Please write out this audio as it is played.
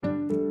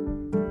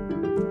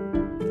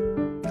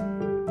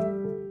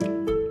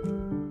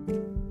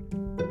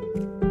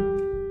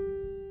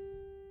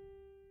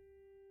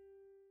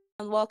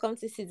welcome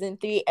to season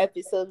 3,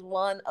 episode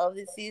 1 of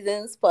the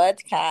season's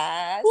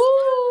podcast.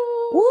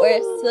 Woo!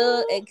 We're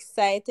so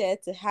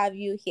excited to have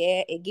you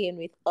here again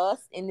with us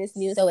in this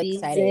new season.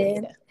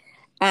 Excited.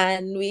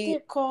 And we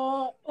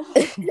Tickle.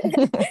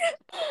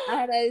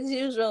 and as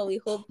usual, we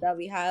hope that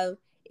we have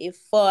a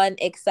fun,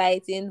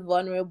 exciting,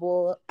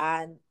 vulnerable,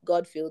 and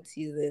God-filled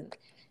season.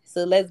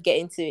 So let's get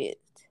into it.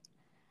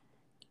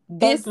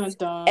 This Dun,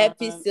 dun, dun.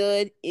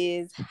 episode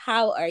is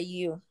How Are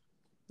You?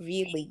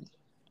 Really?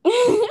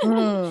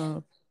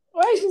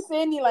 Why is she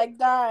saying it like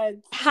that?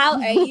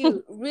 How are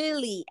you?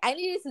 Really? I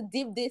need you to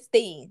dip this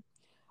thing.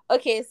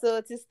 Okay, so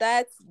to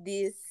start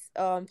this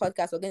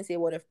podcast, we're going to say a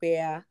word of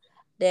prayer.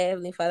 Dear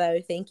Heavenly Father,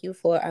 we thank you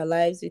for our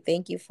lives. We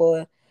thank you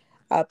for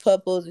our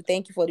purpose. We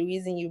thank you for the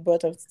reason you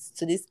brought us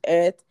to this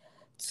earth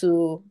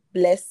to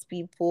bless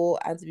people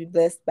and to be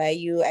blessed by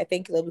you. I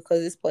thank you, Lord,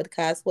 because this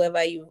podcast,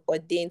 whoever you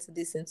ordained to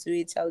listen to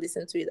it, shall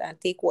listen to it and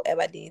take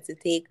whatever they need to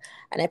take.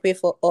 And I pray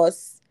for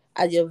us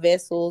as your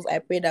vessels. I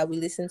pray that we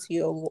listen to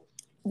your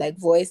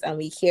voice and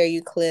we hear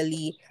you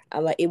clearly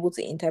and we're able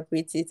to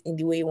interpret it in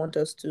the way you want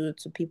us to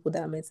people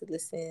that are meant to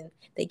listen.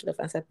 Thank you, Lord,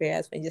 for answer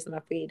prayers. For in Jesus' name I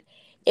prayed.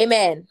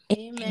 Amen.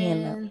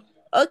 Amen.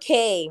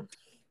 Okay,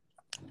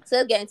 so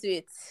let's get into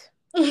it.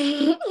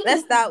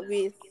 Let's start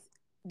with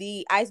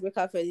the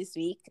icebreaker for this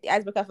week. The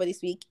icebreaker for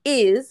this week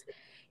is,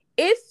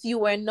 if you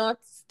were not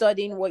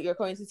studying what you're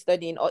currently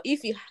studying, or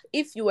if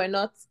you were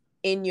not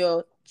in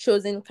your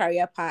chosen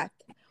career path,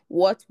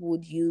 what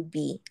would you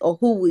be, or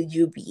who would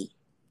you be,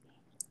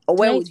 or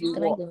where would you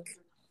work?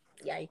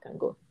 Yeah, you can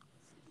go.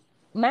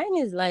 Mine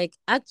is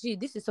actually,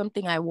 this is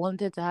something I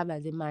wanted to have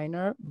as a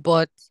minor,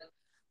 but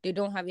they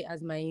don't have it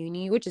as my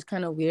uni, which is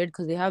kind of weird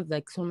because they have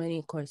so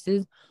many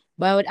courses.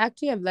 But I would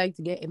actually have liked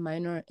to get a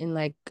minor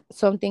in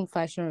something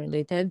fashion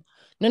related,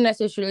 not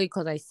necessarily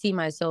because I see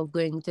myself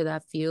going into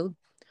that field,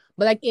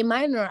 but a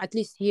minor, at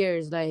least here,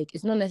 is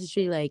it's not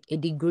necessarily a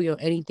degree or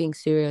anything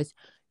serious.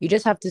 You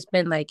just have to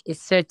spend a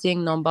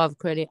certain number of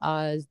credit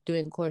hours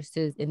doing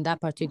courses in that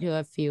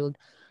particular field.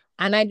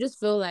 And I just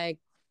feel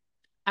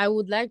I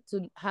would like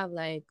to have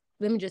let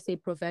me just say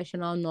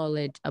professional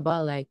knowledge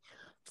about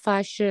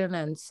fashion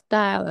and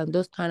style and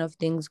those kind of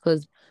things,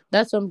 because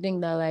that's something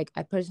that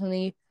I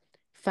personally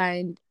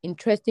find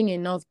interesting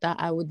enough that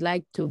I would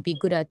like to be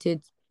good at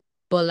it,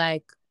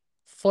 but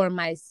for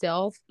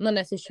myself, not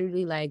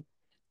necessarily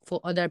for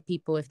other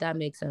people, if that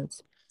makes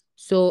sense.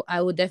 So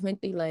I would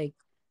definitely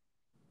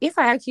if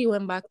I actually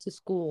went back to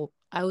school,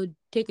 I would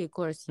take a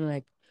course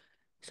in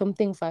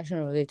something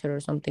fashion related or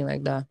something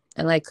like that,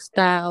 and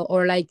style,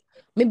 or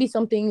maybe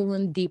something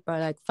even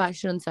deeper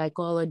fashion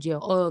psychology, or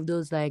all of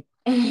those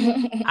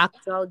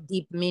actual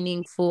deep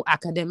meaningful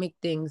academic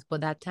things, but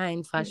that tie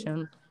in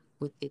fashion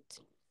with it.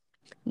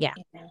 Yeah.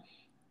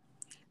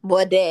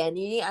 But then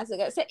you need to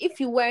answer. Say if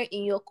you weren't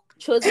in your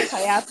chosen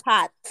career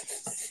path,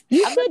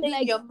 You I'm not said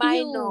saying your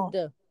minor.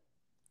 field.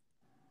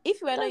 If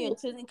you were not in your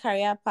chosen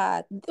career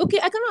path, Okay,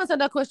 I cannot answer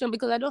that question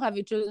because I don't have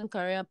a chosen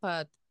career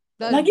path.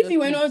 That's if just you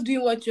were it. not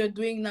doing what you're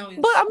doing now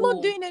in But school. I'm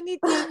not doing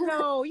anything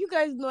now. You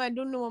guys know I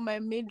don't know what my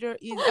major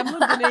is. I'm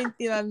not doing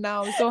anything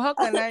now. So how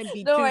can I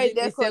be choosing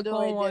the second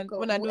one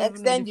when I don't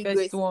even know the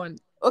first one?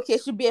 Okay,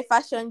 should be a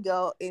fashion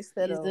girl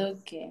instead It's of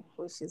okay.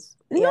 which is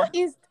No,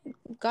 it's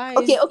guys.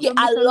 Okay, you're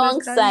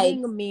alongside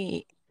misunderstanding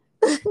me.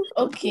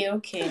 Okay.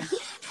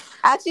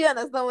 I actually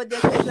understand what they're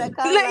saying. I can't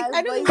lie,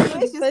 I but don't the even know way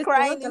the she's first one.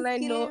 How crying can is I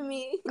know? killing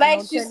me.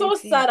 She's so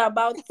sad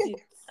about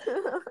it.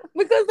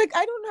 Because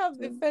I don't have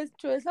the first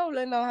choice. How will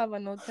I now have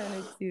an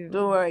alternative?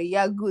 Don't worry,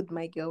 you're good,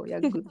 my girl. You're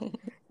good.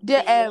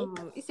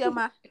 It's your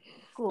ma.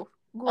 Go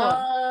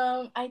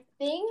on. I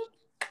think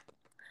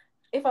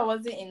if I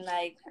wasn't in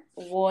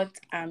what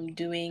I'm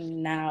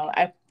doing now,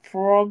 I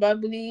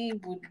probably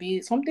would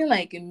be something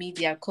in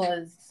media,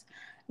 cause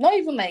not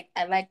even I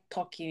like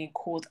talking in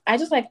quotes. I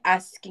just like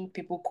asking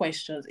people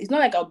questions. It's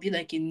not I'll be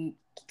in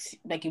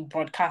in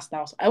broadcast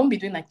now. So I won't be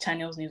doing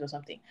channels news or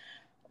something.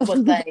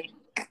 But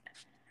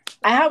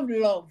I have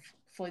love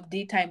for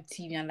daytime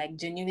TV and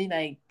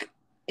genuinely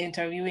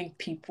interviewing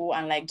people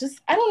and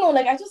just I don't know,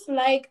 I just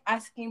like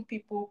asking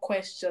people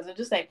questions and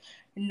just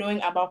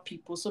knowing about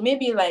people. So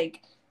maybe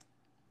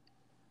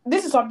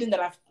this is something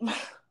that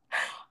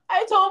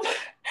I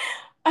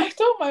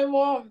told my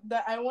mom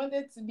that I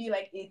wanted to be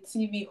a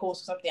TV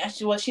host or something, and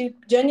she was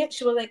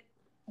like,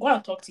 go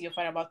and talk to your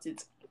father about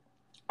it.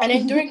 And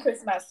then during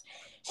Christmas,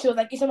 she was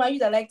like, it's somebody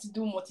that like to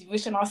do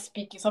motivational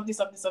speaking, something.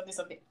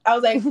 I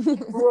was like,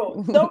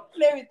 bro, don't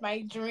play with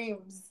my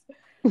dreams.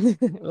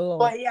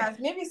 But yeah,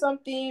 maybe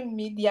something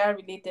media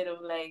related of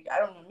I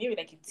don't know, maybe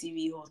a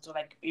TV host or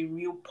a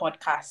real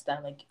podcaster,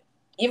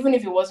 even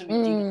if it wasn't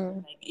with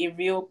you, a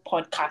real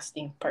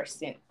podcasting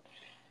person.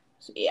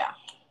 So yeah.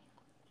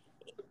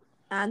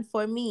 And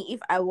for me, if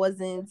I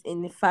wasn't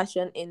in the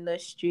fashion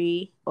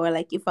industry, or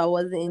if I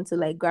wasn't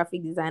into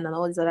graphic design and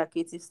all this other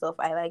creative stuff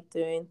I like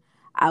doing,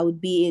 I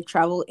would be a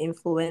travel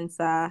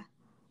influencer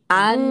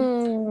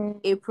and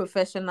a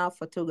professional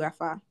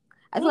photographer.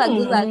 I feel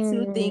those are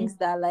two things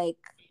that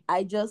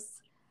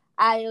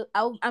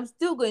I'm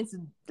still going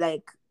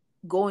to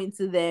go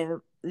into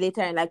them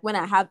later, and like when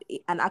I have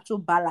an actual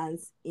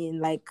balance in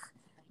like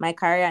my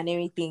career and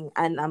everything,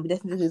 and I'm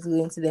definitely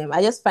going to them.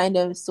 I just find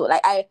them so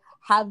like I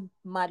have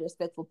mad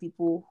respect for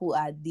people who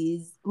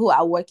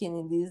are working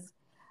in these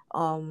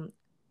um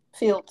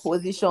Fields.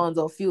 positions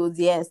or fields.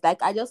 Yes,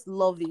 like I just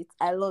love it.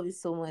 I love it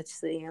so much.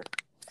 So yeah.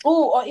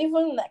 Oh, or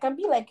even I can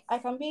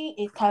be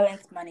a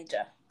talent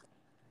manager.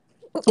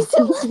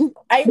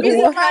 I really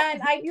You What? might,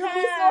 can. I you'll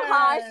be so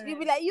harsh. You'll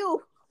be can. like,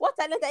 you, what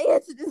talent are you here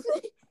to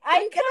display? I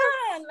I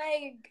cannot. can.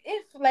 Like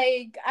if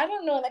like I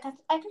don't know. Like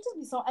I can just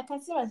be so. I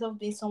can see myself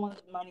being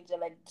someone's manager.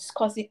 Like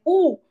discussing.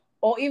 Ooh,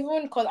 or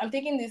even because I'm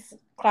taking this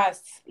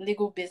class,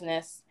 legal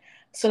business.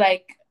 So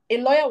like a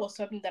lawyer was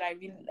something that I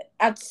really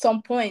at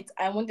some point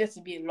I wanted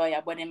to be a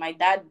lawyer, but then my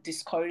dad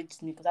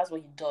discouraged me because that's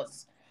what he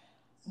does.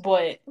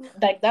 But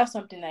like that's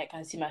something I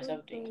can see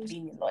myself doing,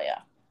 being a lawyer.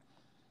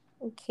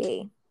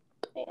 Okay.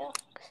 Yeah.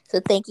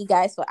 So thank you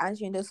guys for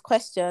answering those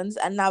questions.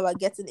 And now we're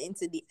getting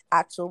into the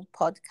actual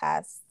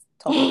podcast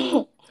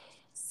topic.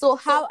 So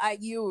how are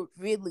you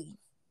really?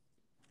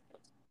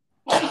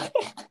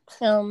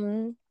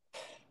 Um,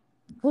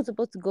 who's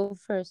supposed to go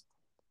first?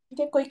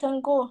 Okay, you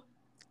can go.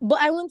 But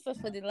I went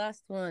first for the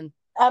last one.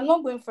 I'm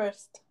not going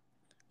first.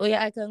 Oh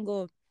yeah, I can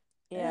go.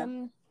 Yeah.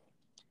 Um,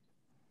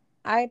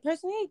 I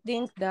personally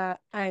think that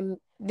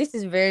This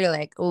is very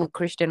like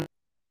Christian,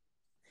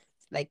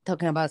 like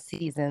talking about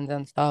seasons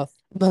and stuff.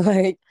 But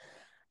like,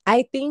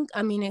 I think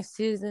I'm in a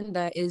season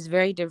that is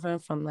very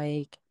different from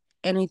like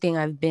anything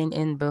I've been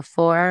in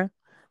before.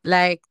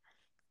 Like,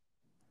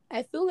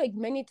 I feel like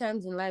many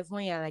times in life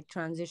when you're like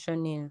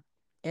transitioning,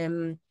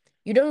 um,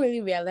 you don't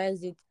really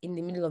realize it in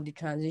the middle of the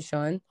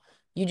transition.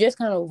 You just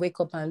kind of wake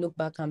up and look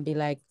back and be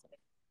like,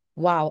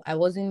 wow, I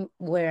wasn't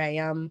where I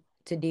am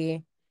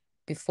today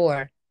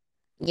before.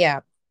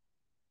 Yeah.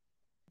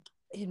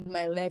 In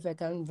my life, I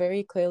can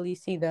very clearly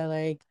see that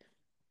like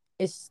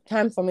it's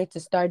time for me to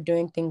start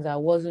doing things I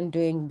wasn't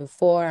doing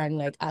before and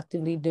like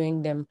actively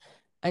doing them.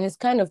 And it's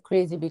kind of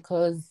crazy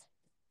because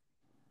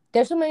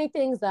there's so many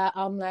things that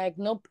I'm like,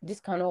 nope, this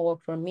cannot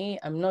work for me.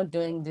 I'm not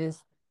doing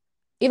this.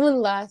 Even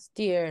last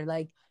year,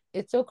 like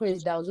it's so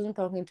crazy that I was even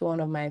talking to one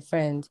of my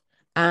friends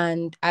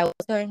and I was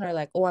telling her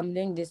like, oh, I'm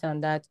doing this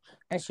and that.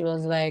 And she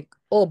was like,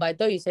 oh, but I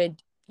thought you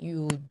said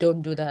you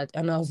don't do that.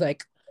 And I was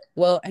like,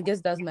 well, I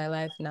guess that's my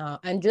life now.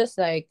 And just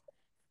like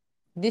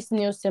this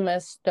new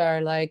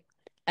semester, like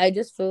I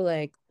just feel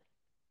like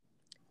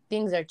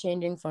things are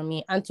changing for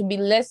me and to be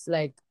less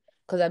like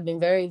because I've been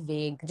very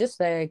vague, just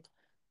like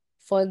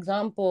for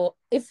example,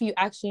 if you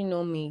actually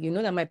know me, you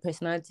know that my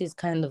personality is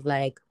kind of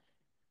like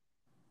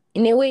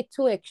in a way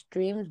two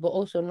extremes, but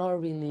also not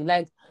really.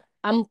 Like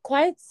I'm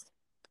quite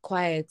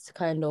quiet,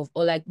 kind of,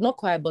 or like not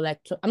quiet, but like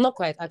I'm not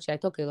quiet. Actually, I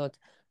talk a lot.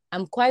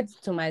 I'm quite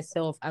to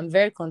myself. I'm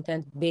very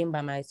content being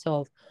by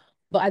myself.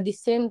 But at the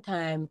same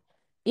time,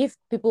 if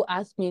people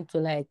ask me to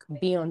like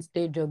be on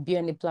stage or be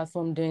on a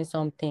platform doing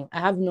something, I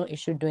have no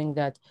issue doing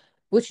that.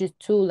 Which is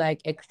too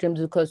like extremes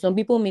because some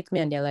people meet me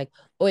and they're like,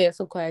 "Oh, you're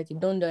so quiet. You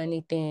don't do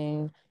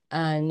anything,"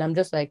 and I'm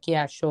just like,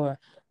 "Yeah, sure."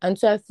 And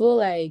so I feel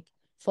like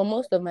for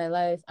most of my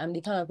life, I'm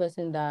the kind of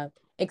person that,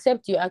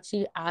 except you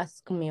actually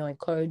ask me or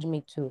encourage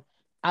me to,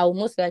 I will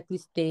most likely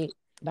stay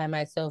by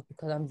myself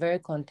because I'm very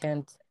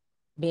content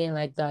being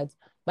like that.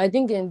 But I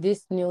think in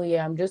this new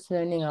year, I'm just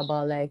learning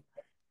about like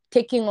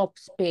taking up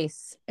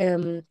space.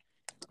 And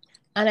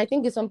I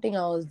think it's something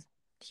I was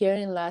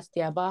hearing last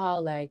year about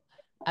how like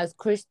as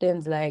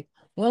Christians, like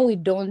when we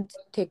don't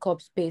take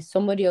up space,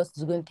 somebody else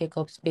is going to take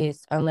up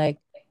space. And like,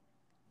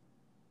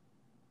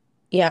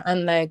 yeah,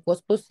 and like we're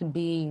supposed to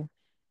be,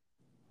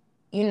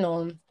 you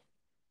know,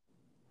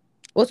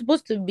 we're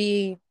supposed to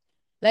be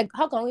like,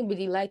 how can we be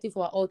the light if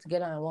we're all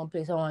together in one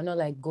place and we're not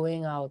like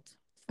going out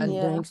and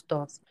Yeah. doing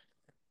stuff?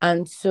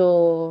 And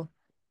so,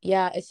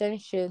 yeah,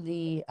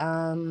 essentially,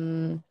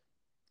 how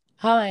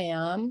I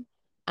am,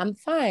 I'm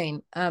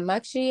fine. I'm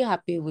actually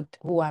happy with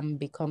who I'm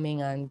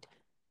becoming and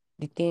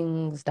the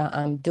things that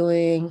I'm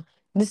doing.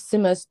 This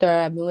semester,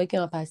 I've been waking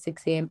up at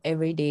 6 a.m.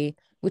 every day,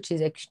 which is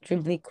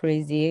extremely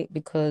crazy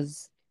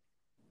because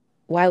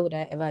why would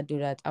I ever do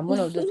that? I'm one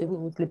of those people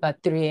who sleep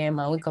at 3 a.m.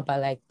 and wake up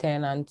at like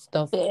 10 and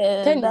stuff.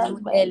 Yeah, 10 is that's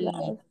even my early.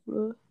 life,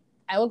 bro.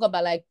 I woke up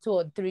at like 2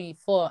 or 3,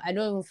 4. I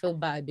don't even feel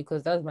bad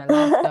because that's my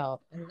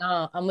lifestyle. And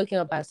now I'm waking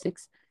up at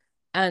 6.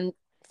 And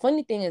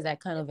funny thing is I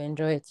kind of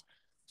enjoy it.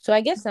 So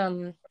I guess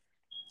I'm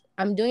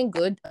doing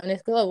good. On a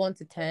scale of 1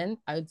 to 10,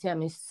 I would say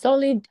I'm a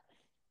solid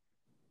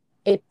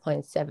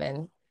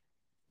 8.7.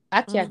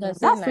 Actually, I can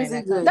say That's 9. pretty I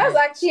can't good. That's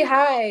lie. actually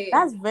high.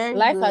 That's very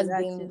Life good, has been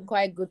actually.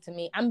 quite good to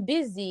me. I'm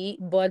busy,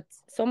 but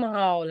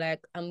somehow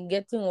like I'm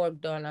getting work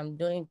done. I'm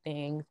doing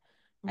things.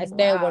 I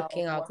started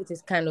working out, Wow. which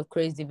is kind of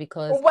crazy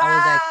because I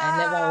was like, I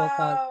never work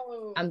out.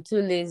 Wow. I'm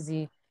too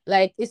lazy.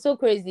 Like it's so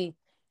crazy.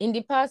 In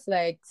the past,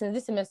 like since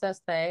this semester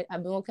started,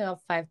 I've been working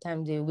out 5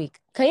 times a week.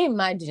 Can you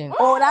imagine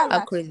Oh, that's how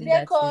crazy actually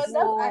that Because is?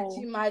 that's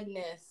actually whoa.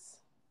 madness.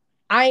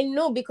 I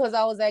know because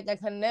I was like, I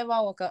can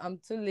never work out. I'm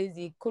too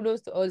lazy.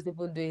 Kudos to all those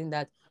people doing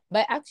that.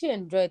 But I actually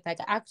enjoy it. Like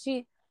I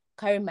actually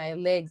carry my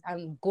legs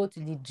and go to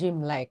the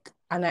gym. Like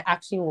and I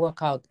actually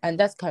work out, and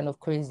that's kind of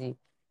crazy,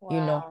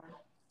 you know. Wow.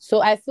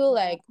 So I feel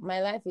like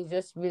my life is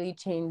just really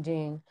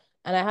changing,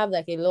 and I have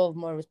like a lot of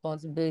more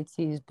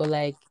responsibilities. But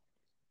like,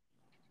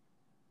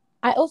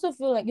 I also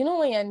feel like,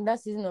 when you're in that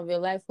season of your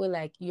life where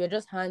like you're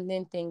just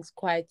handling things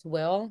quite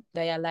well,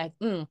 that you're like,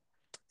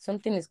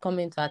 something is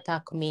coming to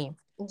attack me.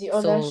 The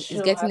other So it's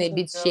shoe getting a hasn't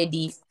bit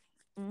shady. dropped. It's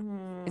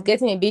Mm-hmm.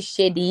 getting a bit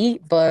shady,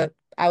 but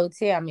I would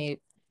say I'm a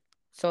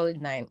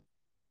solid 9.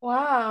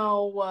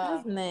 Wow.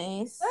 That's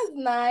nice. That's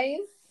nice.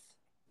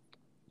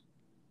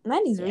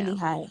 9 is Yeah. really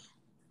high.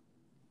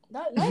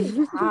 That 9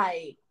 is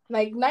high.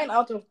 Like 9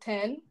 out of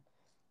 10.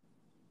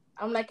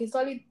 I'm like a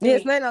solid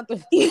Yes, 3. 9 out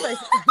of Please, if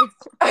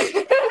I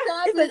if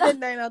I please, said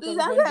 9 out please of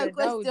answer a 100,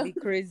 that would question. be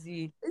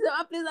crazy.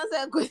 Please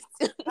answer a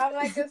question. I'm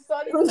like a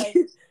solid Don't like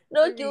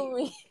don't kill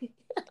 3. me.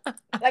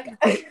 Like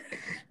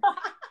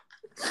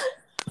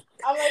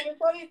I'm like a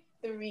solid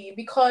 3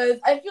 because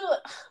I feel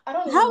I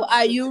don't even How know how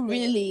are to you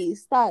explain it. really?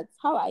 Start.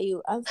 How are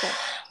you? Answer.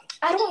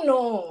 I don't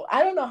know.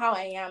 I don't know how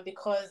I am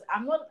because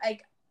I'm not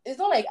like it's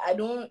not like I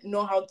don't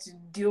know how to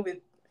deal with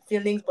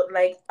feelings, but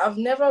like I've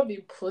never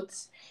been put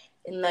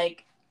in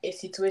like a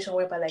situation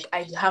whereby like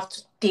I have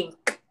to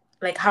think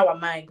like how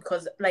am I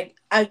because like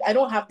I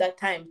don't have that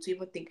time to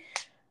even think.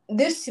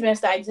 This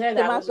semester I decided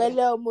that I was going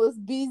Temapele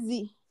almost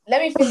busy.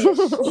 let me finish.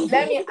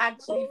 Let me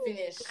actually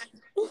finish.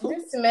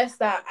 This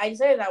semester, I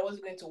decided I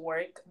wasn't going to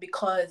work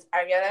because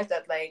I realized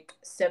that like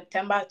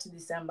September to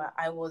December,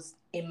 I was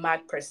a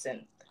mad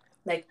person.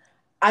 Like,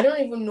 I don't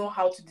even know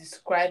how to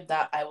describe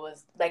that. I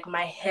was like,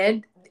 my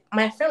head.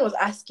 My friend was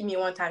asking me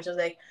one time. She was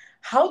like,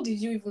 "How did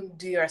you even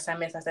do your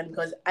assignments last time?"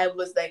 Because I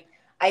was like,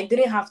 I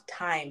didn't have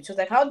time. She was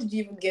like, "How did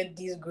you even get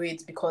these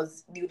grades?"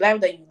 Because the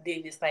life that you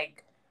live is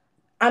like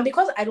and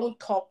because I don't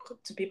talk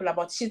to people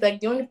about it, she's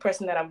like the only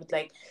person that I would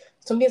like.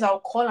 Some days I'll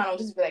call and I'll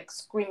just be like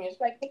screaming. She's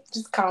like,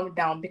 just calm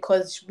down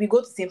because we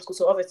go to the same school,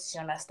 so obviously she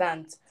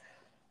understands.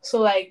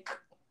 So like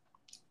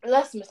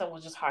last semester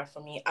was just hard for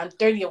me, and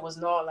third year was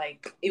not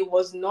like it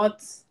was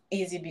not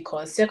easy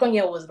because second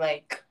year was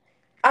like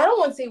I don't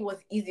want to say it was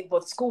easy,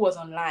 but school was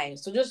online.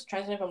 So just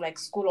transitioning from like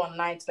school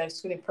online to like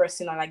school in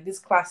person and like these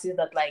classes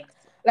that like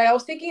I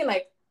was taking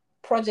like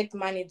project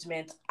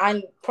management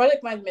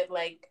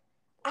like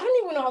I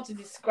don't even know how to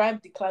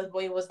describe the class,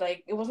 but it was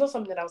like it was not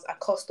something that I was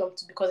accustomed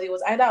to because it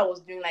was either I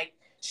was doing like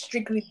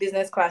strictly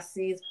business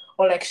classes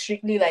or like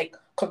strictly like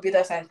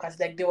computer science classes.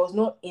 Like there was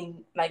no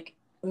in like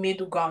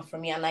middle ground for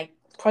me, and like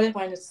project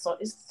management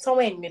is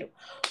somewhere in the middle,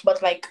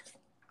 but like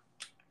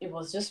it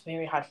was just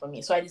very hard for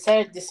me. So I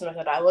decided this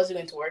semester that I wasn't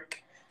going to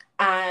work.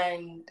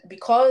 And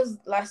because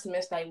last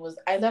semester it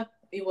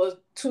was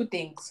two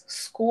things,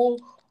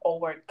 school or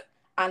work.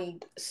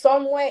 And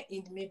somewhere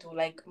in the middle,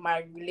 like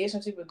my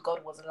relationship with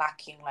God was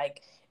lacking.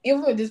 Like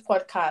even with this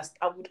podcast,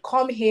 I would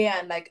come here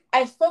and like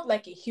I felt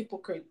like a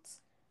hypocrite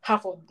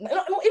half of no,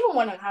 even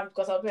one and a half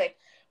because I'll be like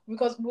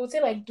because we would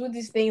say like do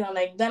this thing and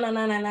like na na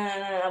na na na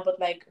na na but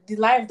like the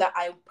life that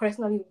I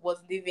personally was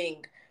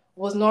living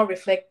was not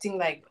reflecting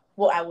like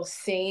what I was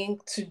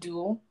saying to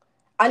do.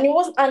 And it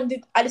was at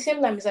the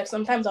same time it's like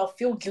sometimes I'll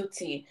feel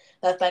guilty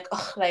that like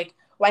oh like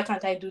why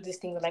can't I do this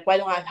thing? Like why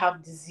don't I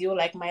have the zeal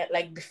like my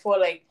like before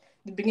like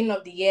the beginning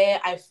of the year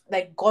I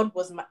like God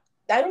was my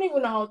I don't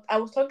even know how I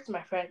was talking to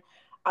my friend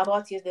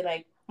about yesterday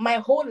like my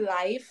whole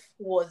life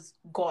was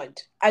God.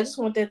 I just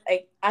wanted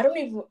like I don't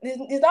even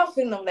is that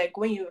feeling of like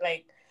when you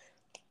like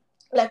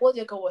what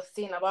Yoko was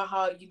saying about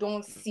how you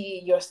don't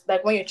see your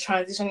like when you're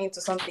transitioning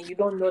into something, you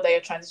don't know that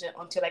you're transitioning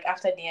until like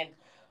after the end.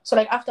 So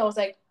like after I was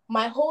like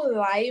my whole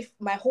life,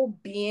 my whole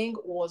being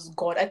was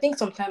God. I think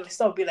sometimes I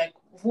still be like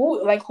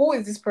who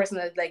is this person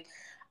that like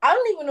I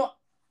don't even know.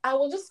 I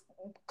was just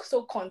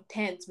so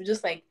content with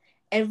just like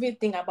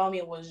everything about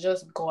me was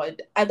just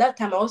God. At that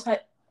time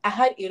I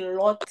had a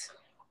lot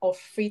of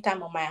free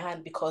time on my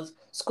hand because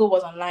school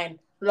was online,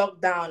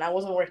 lockdown, I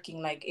wasn't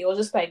working, like it was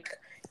just like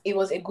it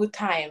was a good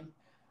time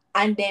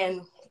and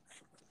then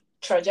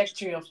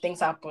trajectory of things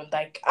happened.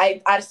 Like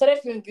I started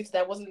feeling guilty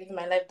that I wasn't living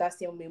my life that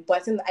same way. But I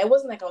think I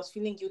wasn't like I was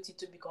feeling guilty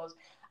too because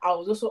I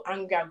was also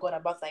angry at God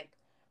about like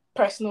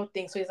personal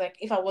things. So it's like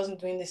if I wasn't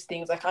doing these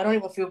things, like I don't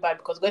even feel bad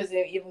because God isn't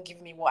even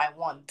giving me what I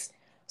want.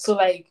 So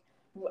like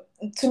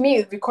to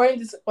me, recording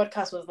this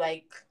podcast was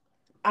like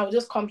I would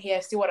just come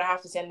here, see what I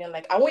have to say, and then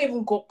like I won't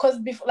even go because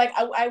before like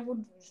I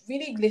would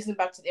really listen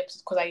back to the episode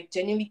because I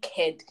genuinely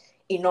cared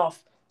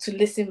enough to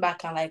listen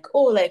back and like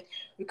oh like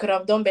we could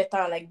have done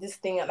better like this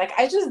thing like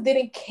I just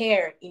didn't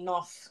care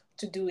enough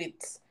to do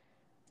it.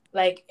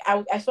 Like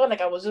I felt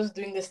like I was just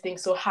doing this thing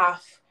so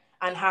half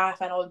and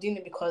half and I was doing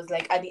it because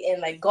like at the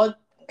end like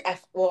I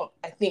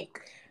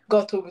think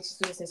God told me to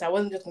do this thing. So I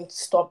wasn't just going to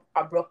stop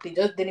abruptly. It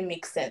just didn't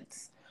make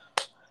sense.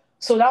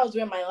 So that was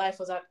where my life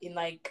was at in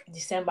like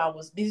December. I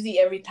was busy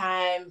every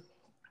time.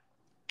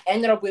 I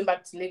ended up going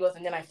back to Lagos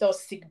and then I felt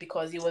sick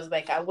because it was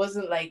like I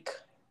wasn't like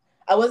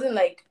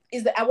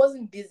is that I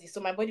wasn't busy.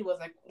 So my body was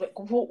like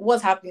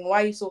what's happening?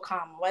 Why are you so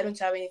calm? Why don't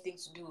you have anything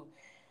to do?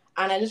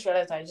 And I just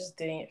realized I just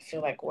didn't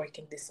feel like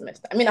working this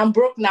semester. I mean I'm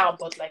broke now,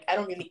 but like I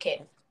don't really care.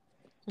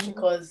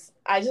 because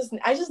I just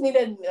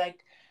needed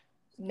like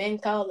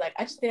mental, like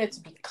I just needed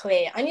to be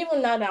clear. And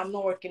even now that I'm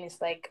not working,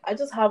 it's like I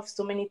just have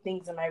so many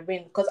things in my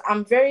brain because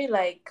I'm very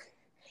like,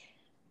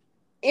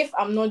 if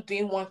I'm not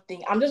doing one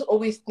thing, I'm just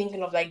always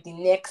thinking of like the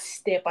next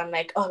step, and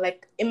like, oh,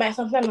 like in my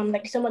sometimes I'm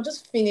like, someone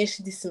just finish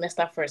this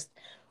semester first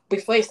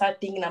before you start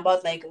thinking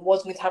about like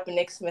what's going to happen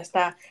next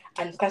semester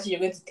and the classes you're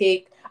going to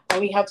take and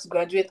we have to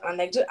graduate. And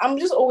like I'm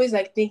just always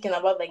like thinking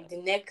about like the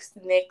next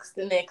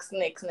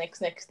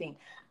thing.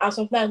 And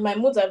sometimes my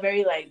moods are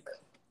very like,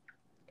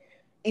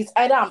 it's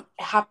either I'm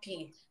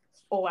happy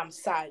or I'm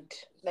sad.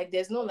 Like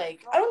there's no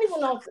like, I don't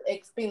even know how to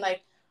explain.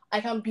 Like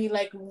I can be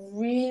like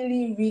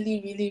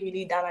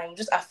really down and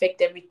just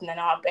affect everything, and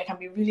I can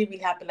be really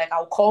happy. Like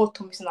I'll call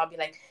Thomas and I'll be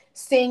like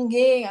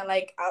singing, and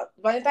like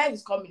by the time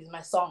it's coming, it's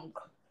my song.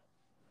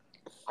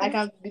 I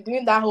can be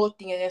doing that whole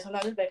thing, and then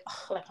sometimes it's like,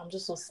 "Ugh, like I'm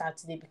just so sad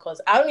today,"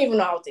 because I don't even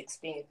know how to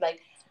explain it.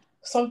 Like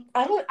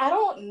I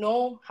don't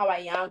know how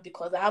I am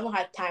because I haven't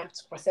had time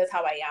to process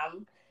how I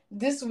am.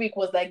 This week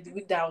was like the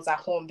week that I was at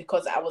home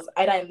because I was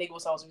either in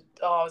Lagos or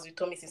I was with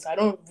Tommy, so I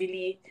don't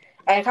really,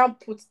 I can't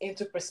put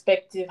into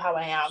perspective how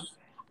I am.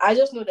 I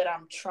just know that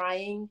I'm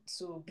trying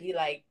to be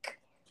like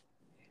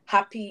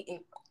happy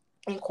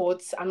in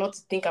quotes and not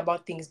to think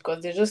about things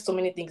because there's just so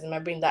many things in my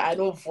brain that I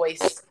don't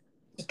voice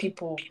to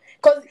people.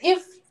 Because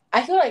if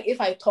I feel like if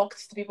I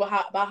talked to people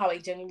about how I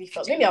genuinely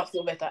felt, maybe I'll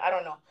feel better. I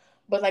don't know.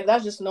 But like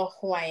that's just not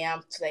who I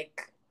am to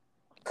like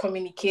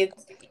communicate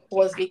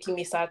what's making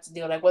me sad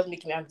today or like what's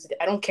making me happy today.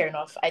 I don't care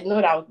enough. I know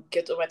that I'll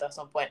get over it at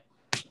some point.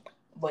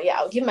 But yeah,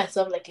 I'll give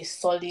myself like a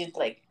solid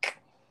like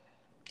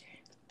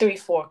 3,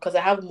 4 because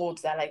I have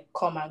moods that like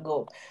come and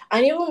go.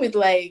 And even with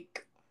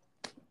like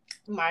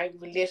my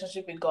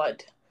relationship with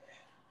God,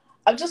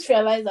 I've just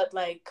realized that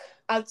like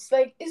it's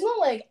not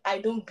like I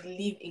don't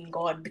believe in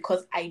God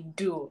because I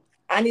do.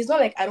 And it's not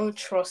like I don't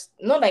trust,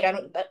 not like I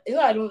don't that, it's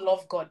not I don't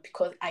love God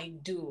because I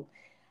do.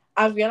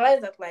 I've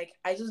realized that like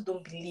I just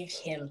don't believe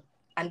him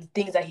and the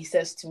things that he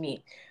says to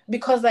me.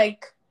 Because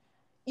like,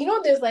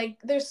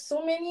 there's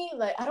so many,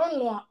 like I don't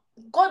know,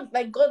 God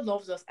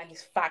loves us and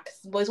it's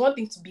facts, but it's one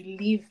thing to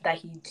believe that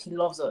he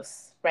loves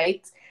us,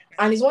 right?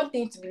 And it's one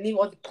thing to believe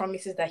all the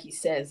promises that he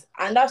says.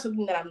 And that's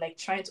something that I'm like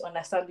trying to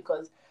understand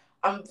because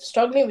I'm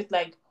struggling with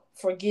like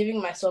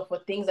forgiving myself for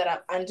things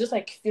that I'm just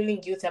like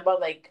feeling guilty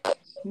about, like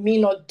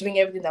me not doing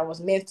everything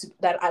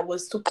that I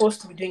was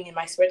supposed to be doing in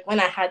my spirit when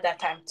I had that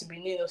time to be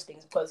doing those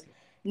things. Because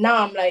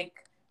now I'm like,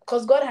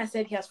 because God has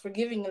said he has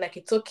forgiven you, like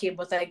it's okay,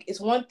 but like it's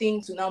one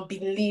thing to now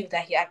believe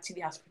that he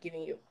actually has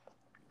forgiven you.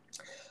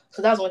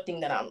 So that's one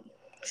thing that I'm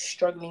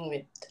struggling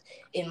with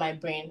in my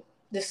brain.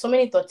 There's so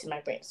many thoughts in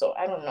my brain, so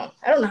I don't know.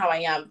 I don't know how I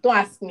am. Don't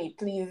ask me,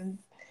 please.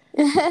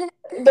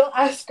 Don't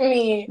ask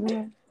me.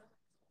 Yeah.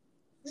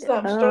 Just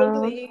I'm um,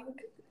 struggling.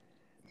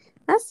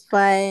 that's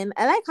fine.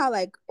 I like how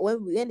like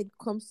when it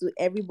comes to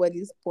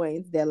everybody's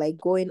points, they're like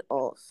going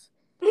off.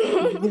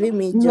 It's giving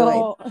me joy.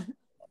 No,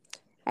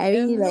 I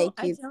really no.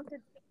 like it.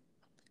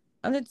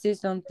 I wanted to say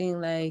something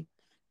like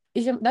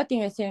that thing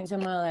you're saying,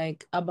 something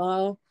like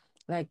about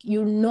like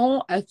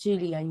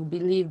actually and you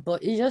believe,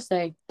 but it's just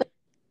like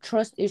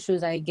trust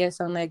issues, I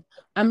guess. And like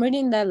I'm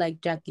reading that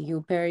like Jackie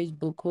Hill Perry's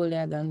book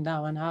Holier Than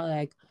Thou, and how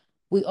like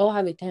we all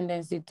have a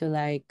tendency to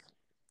like,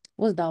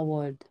 what's that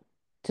word,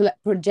 to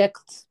like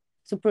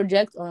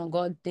project on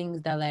God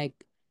things that like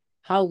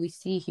how we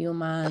see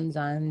humans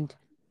and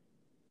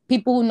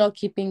people not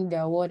keeping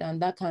their word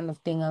and that kind of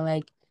thing. And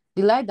like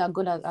the life that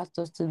God has asked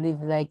us to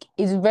live, like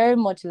it's very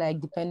much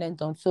like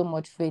dependent on so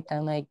much faith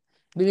and like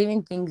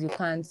believing things you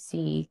can't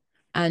see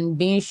and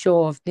being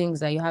sure of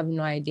things that you have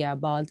no idea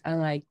about. And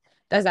like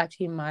that's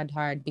actually mad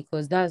hard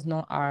because that's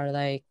not our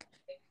like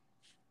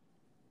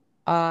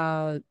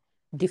our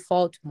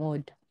default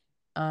mode.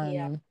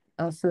 Yeah.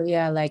 And so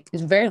yeah, like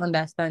it's very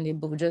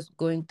understandable just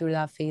going through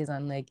that phase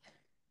and like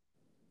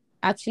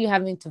actually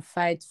having to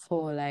fight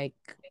for like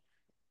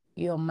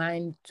your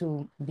mind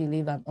to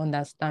believe and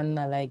understand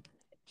that like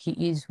he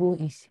is who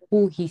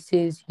he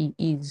says he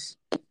is.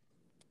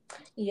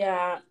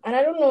 Yeah, and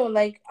I don't know,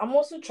 like I'm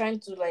also trying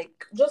to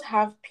like just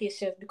have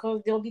patience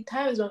because there'll be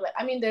times where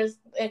like there's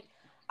like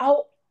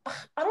I'll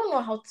I don't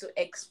know how to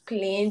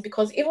explain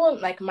because even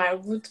like my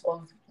root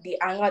of the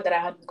anger that I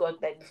had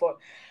got like before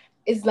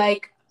is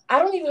like I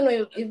don't even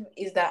know if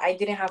is that I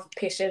didn't have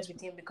patience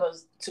with him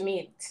because to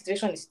me the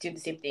situation is still the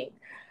same thing.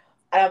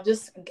 And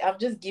I've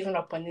just given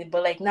up on it.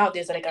 But like now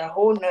there's like a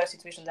whole nother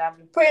situation that I've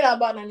been praying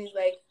about, and it's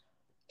like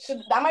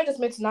should am I just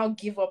meant to now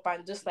give up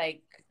and just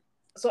like,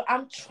 so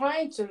I'm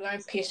trying to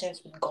learn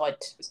patience with God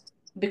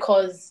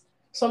because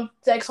some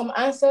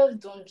answers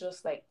don't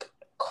just like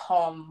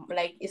come,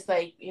 like it's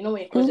like when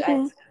you close your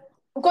Mm-hmm. eyes,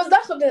 because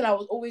that's something that I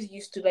was always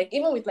used to, like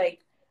even with like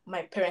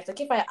my parents, like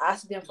if I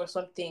ask them for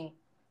something,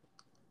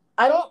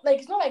 I don't like,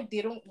 it's not like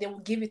they will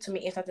give it to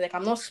me instantly, like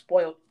I'm not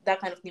spoiled, that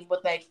kind of thing,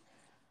 but like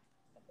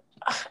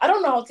I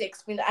don't know how to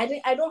explain that.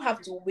 I don't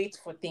have to wait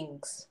for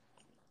things,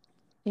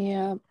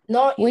 Yeah,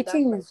 not in that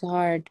waiting way. is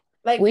hard.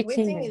 Like Waiting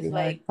waiting is is the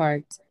hard like,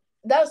 part.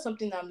 that's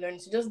something I'm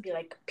learning, to just be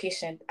like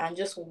patient and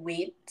just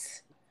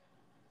wait.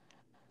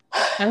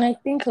 And I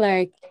think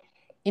like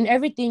in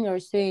everything you're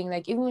saying,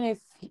 like even if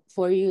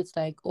for you it's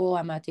like, oh,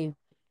 I'm at a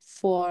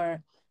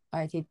 4 or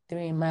at a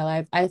 3 in my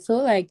life, I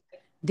feel like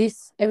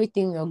this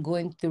everything you're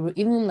going through,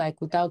 even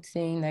like without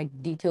saying like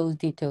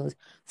details,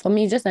 for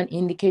me it's just an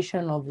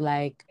indication of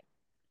like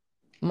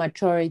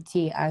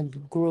maturity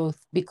and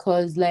growth,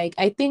 because like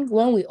I think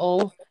when we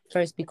all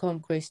first become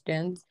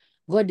Christians,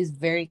 God is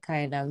very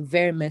kind and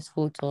very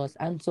merciful to us.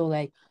 And so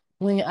like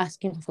when you're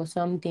asking for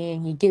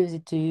something, he gives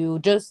it to you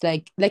just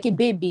like a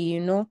baby,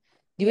 the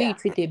way you Yeah.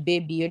 treat a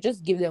baby, you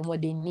just give them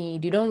what they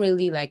need. You don't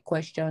really like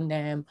question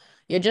them.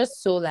 You're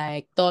just so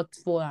like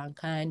thoughtful and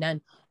kind.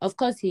 And of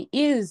course he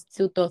is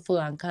still thoughtful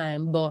and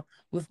kind, but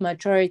with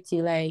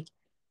maturity, like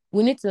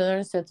we need to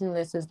learn certain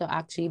lessons to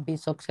actually be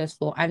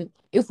successful. And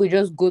if we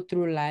just go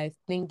through life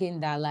thinking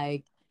that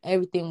like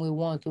everything we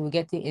want we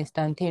get it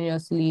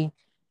instantaneously,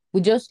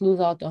 we just lose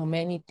out on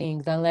many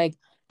things. And like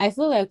I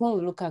feel like when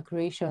we look at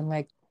creation,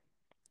 like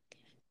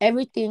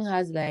everything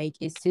has like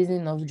a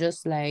season of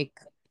just like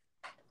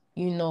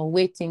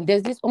waiting.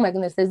 There's this, oh my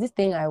goodness, there's this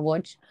thing I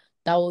watched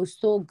that was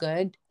so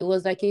good. It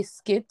was like a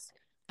skit,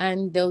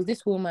 and there was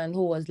this woman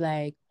who was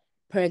like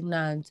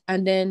pregnant,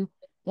 and then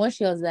when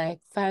she was like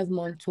 5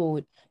 months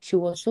old, she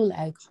was so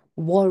like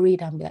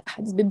worried and be like,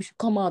 this baby should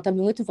come out. I've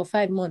been waiting for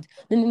 5 months.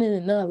 No, no, no,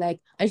 no, no. Like,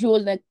 and she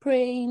was like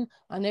praying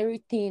and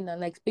everything and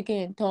like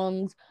speaking in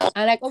tongues.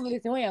 And like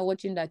obviously when you're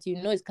watching that,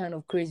 it's kind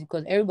of crazy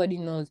because everybody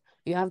knows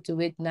you have to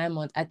wait 9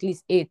 months, at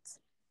least eight,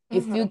 a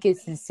few Mm-hmm.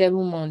 cases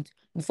 7 months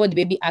before the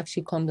baby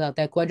actually comes out.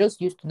 Like we're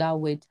just used to that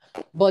weight.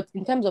 But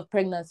in terms of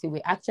pregnancy,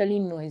 we actually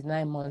know it's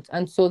 9 months.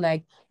 And so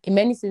like in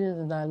many seasons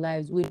in our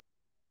lives,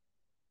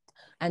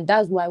 and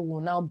that's why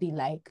we'll now be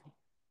like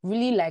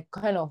really like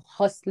kind of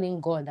hustling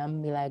God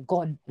and be like,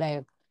 God,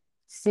 like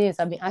since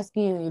I've been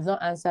asking you, you've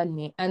not answered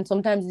me. And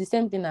sometimes the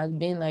same thing has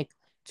been like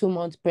 2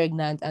 months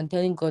pregnant and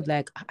telling God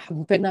like I've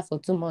been pregnant for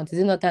 2 months. Is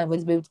it not time for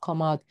this baby to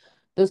come out?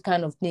 Those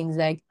kind of things.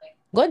 Like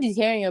God is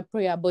hearing your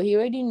prayer, but he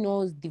already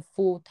knows the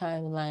full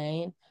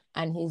timeline.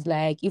 And he's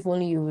like, if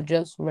only you would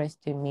just rest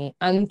in me.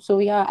 And so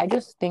yeah, I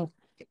just think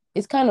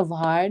it's kind of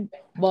hard,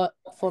 but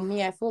for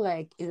me, I feel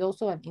like it's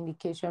also an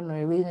indication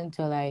or a reason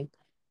to like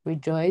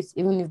rejoice,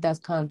 even if that's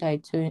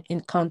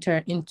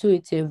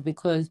counterintuitive,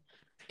 because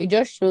it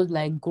just shows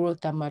like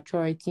growth and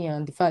maturity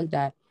and the fact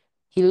that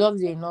he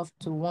loves you enough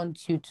to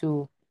want you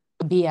to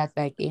be at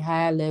like a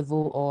higher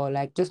level or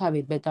like just have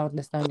a better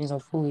understanding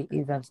of who he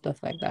is and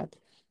stuff like that.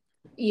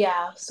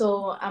 Yeah,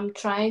 so I'm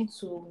trying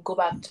to go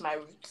back to my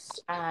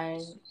roots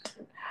and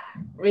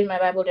read my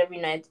Bible every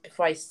night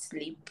before I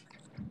sleep.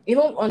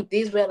 Even on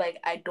days where like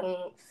I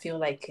don't feel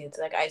like it,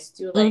 like I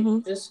still like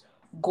Mm-hmm. just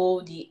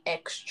go the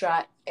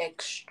extra. I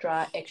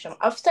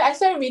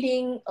started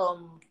reading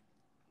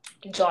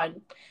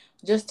John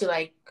just to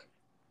like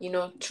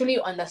truly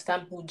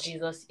understand who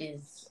Jesus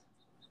is.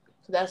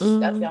 So that's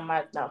Mm-hmm. where I'm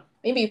at now.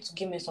 Maybe to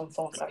give me some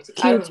form of clarity.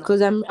 I Cute, don't know.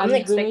 because I'm I'm not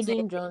I'm expecting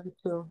reading it. John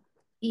too.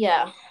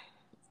 Yeah,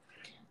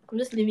 I'm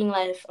just living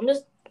life. I'm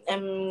just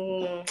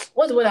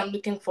what's the word I'm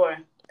looking for?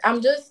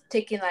 I'm just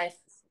taking life.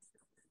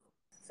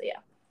 So yeah.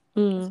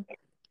 Mm.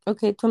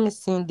 Okay, Thomas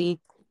Cindy,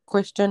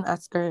 question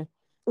asker.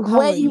 How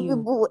Where are you you?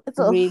 people?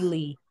 So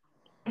Really?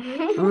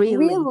 Really?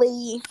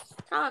 really,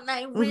 how am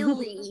I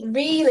really?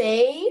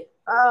 Really?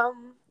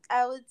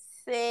 I would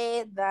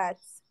say that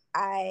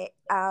I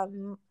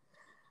am.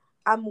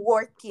 I'm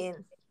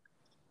working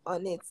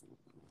on it,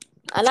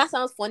 and that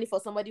sounds funny for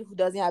somebody who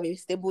doesn't have a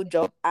stable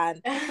job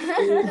and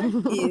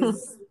who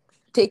is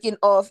taking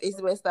off a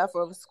semester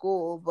from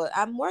school. But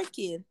I'm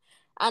working,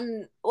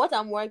 and what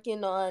I'm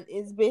working on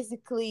is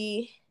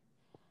basically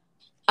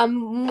I'm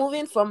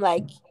moving from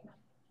like,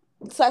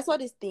 so I saw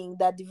this thing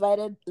that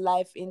divided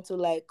life into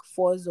like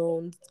four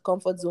zones: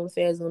 comfort zone,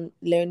 fear zone,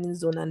 learning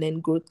zone, and then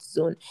growth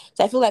zone.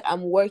 So I feel like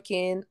I'm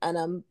working and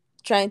I'm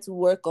trying to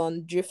work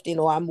on drifting,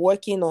 or I'm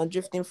working on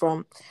drifting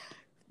from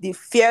the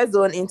fear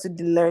zone into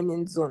the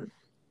learning zone.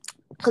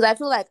 Because I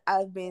feel like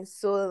I've had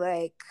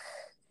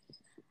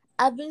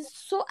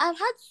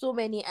so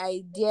many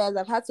ideas,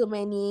 I've had so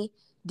many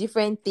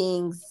different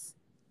things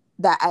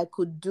that I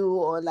could do,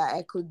 or like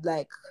I could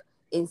like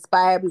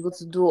inspire people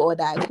to do, or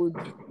that I could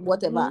Mhm.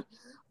 whatever.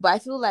 But I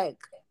feel like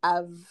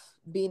I've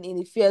been in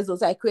the fear zone,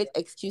 so I create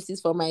excuses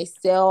for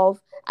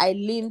myself. I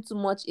lean too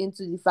much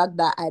into the fact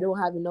that I don't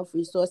have enough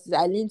resources.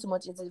 I lean too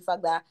much into the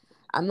fact that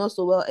I'm not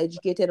so well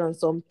educated on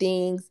some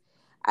things.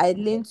 I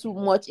lean too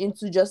much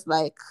into just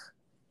like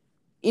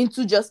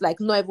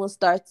not even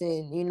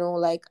starting,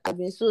 like I've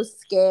been so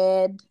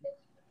scared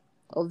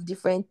of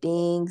different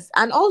things.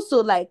 And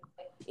also like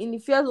in the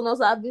fear zone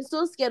also, I've been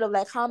so scared of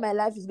like how my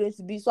life is going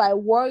to be. So I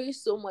worry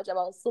so much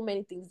about so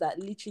many things that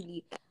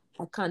literally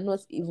I cannot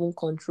even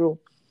control.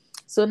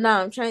 So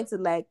now I'm trying to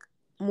like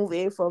move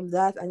away from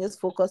that and just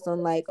focus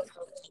on like,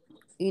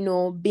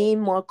 being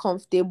more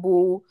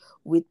comfortable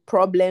with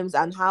problems,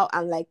 and how,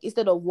 and like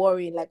instead of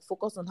worrying, like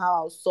focus on how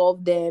I'll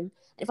solve them.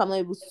 If I'm not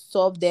able to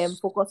solve them,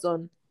 focus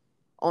on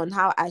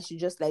how I should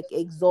just like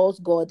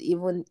exalt God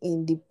even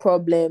in the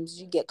problems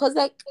you get. Cause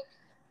like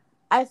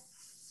I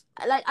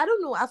like I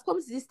don't know. I've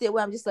come to this state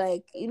where I'm just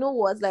like, you know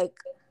what, like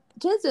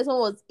 2021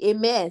 was a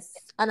mess,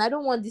 and I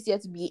don't want this year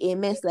to be a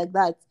mess like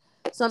that.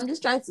 So I'm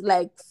just trying to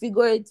like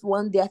figure it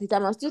one day at a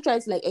time. I'm still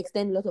trying to like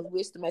extend a lot of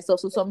grace to myself.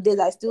 So some days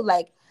I still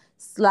like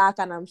slack,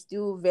 and I'm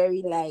still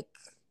very like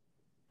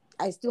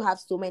I still have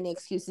so many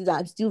excuses.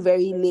 I'm still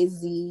very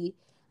lazy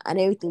and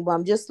everything. But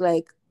I'm just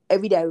like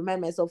every day I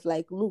remind myself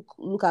like,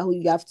 look at who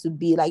you have to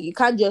be. Like you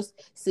can't just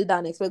sit down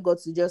and expect God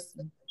to just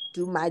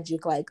do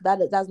magic. Like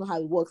that's not how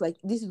it works. Like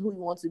this is who you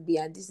want to be,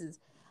 and this is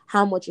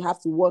how much you have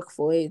to work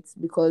for it,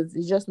 because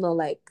it's just not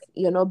like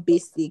you're not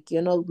basic,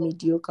 you're not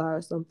mediocre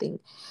or something.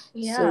 So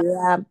Yeah.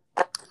 yeah.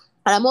 And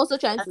I'm also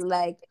trying to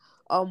like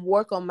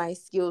work on my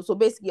skills. So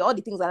basically all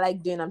the things I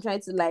like doing, I'm trying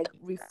to like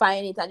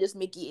refine it and just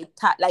make it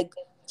like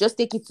just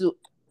take it to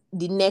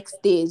the next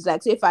stage.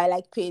 Like so if I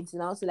like painting,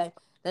 I also like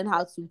learn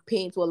how to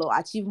paint well or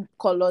achieve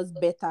colors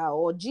better,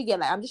 or jigger.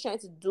 Like I'm just trying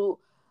to do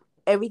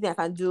everything I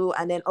can do.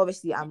 And then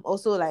obviously I'm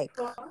also like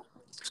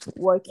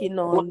working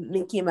on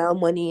making my own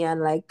money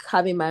and like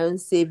having my own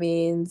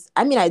savings.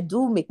 I mean, I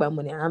do make my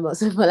money, I'm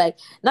also, but like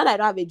now that I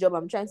don't have a job,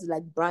 I'm trying to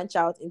like branch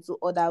out into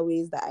other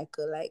ways that I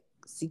could like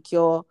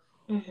secure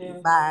a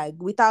Mm-hmm.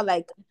 bag without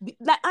like,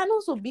 like. And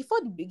also before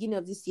the beginning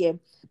of this year,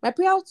 my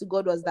prayer to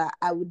God was that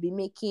I would be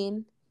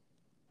making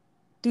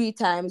 3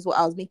 times what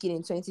I was making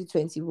in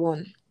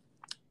 2021.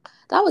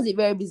 That was a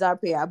very bizarre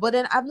prayer. But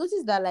then I've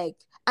noticed that like,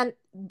 and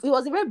it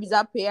was a very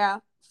bizarre prayer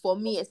for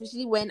me,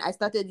 especially when I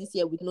started this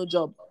year with no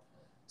job.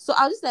 So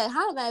I was just like,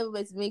 how am I able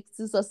to make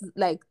two sources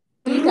like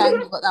 3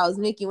 times what I was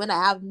making when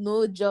I have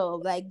no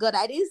job? Like God,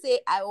 I didn't say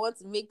I want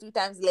to make 3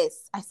 times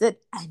less. I said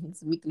I need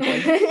to make 3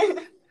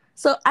 times.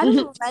 So I don't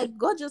know, like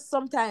God just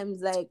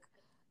sometimes like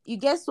you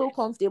get so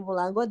comfortable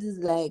and God is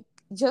like,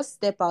 just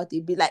step out a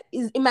bit. Like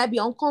it might be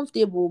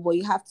uncomfortable, but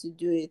you have to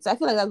do it. So I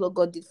feel like that's what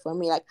God did for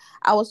me. Like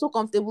I was so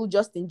comfortable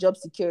just in job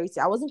security.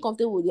 I wasn't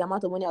comfortable with the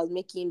amount of money I was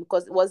making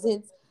because it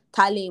wasn't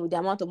tallying with the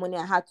amount of money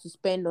I had to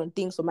spend on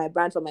things for my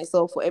brand, for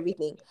myself, for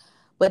everything.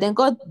 But then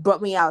God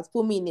brought me out,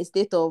 put me in a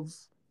state of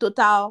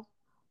total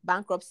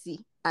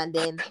bankruptcy, and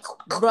then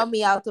brought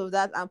me out of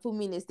that and put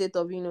me in a state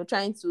of,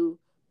 trying to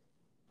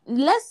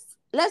less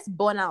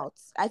burnout.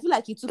 I feel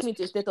like it took me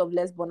to a state of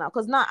less burnout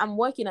because now I'm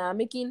working and I'm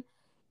making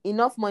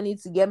enough money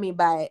to get me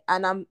by,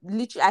 and I'm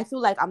literally, I feel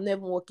like I'm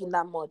never working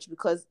that much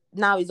because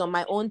now it's on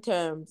my own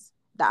terms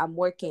that I'm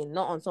working,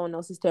 not on someone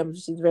else's terms,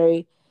 which is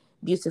very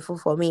beautiful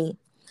for me.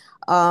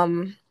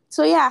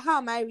 So yeah, how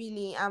am I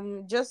really?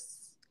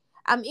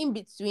 I'm in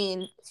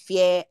between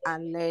fear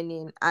and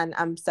learning, and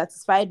I'm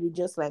satisfied with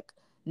just like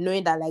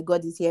knowing that like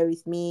God is here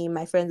with me,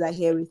 my friends are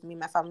here with me,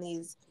 my family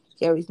is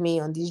here with me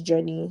on this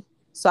journey.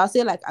 So I'll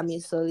say like I'm a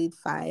solid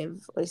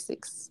 5 or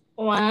 6.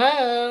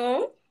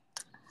 Wow.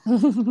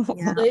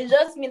 Yeah. So it's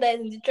just me that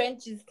is in the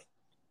trenches.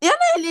 You're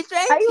not in the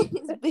Are you?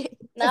 trenches, babe.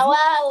 Now,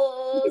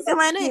 wow. You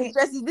might not in the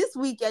trenches this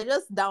week. You're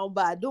just down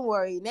bad. Don't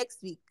worry.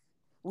 Next week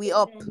we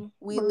up.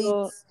 We lit.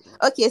 Bro,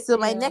 Okay, so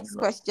my yeah. next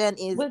question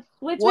is Wait,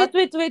 wait, wait, what?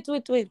 wait, wait,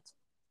 wait, wait.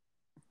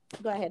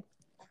 Go ahead.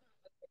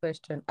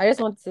 Question. I just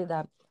want to say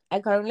that I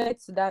can relate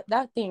to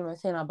that thing you were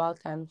saying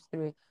about times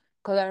three.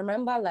 Because I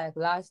remember like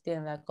last year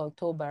in like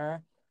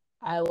October,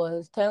 I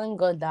was telling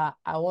God that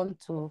I want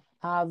to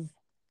have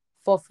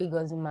 4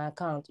 figures in my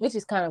account, which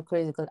is kind of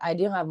crazy because I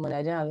didn't have money.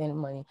 I didn't have any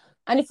money.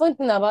 And the funny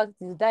thing about it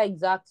is that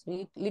exact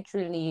week,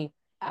 literally,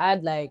 I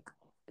had like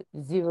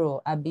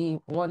zero. I'd be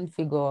 1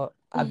 figure.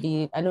 I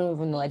don't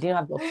even know. I didn't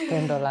have up to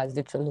 $10,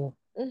 literally.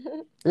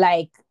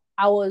 Like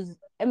I was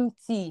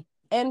empty,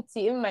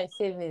 even my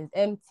savings,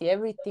 empty,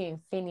 everything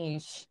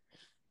finished.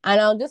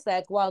 And I was just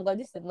like, wow, God,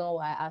 this is not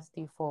what I asked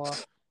you for.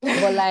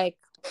 But like,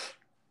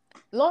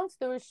 long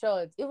story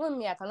short, even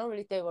me, I cannot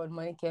really tell you where the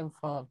money came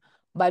from.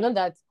 But I know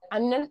that,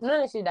 I'm not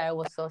necessarily that I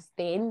was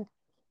sustained,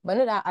 but I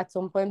know that at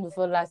some point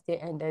before last year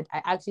ended,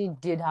 I actually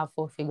did have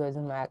 4 figures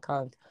in my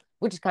account,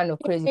 which is kind of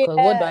crazy because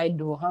what do Yeah. I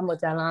do? How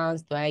much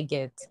allowance do I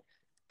get?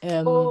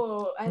 Um,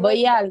 Oh, I but like that.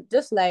 yeah,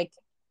 just like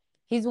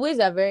his ways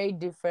are very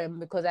different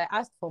because I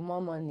asked for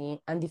more money,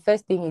 and the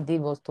first thing he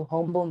did was to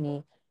humble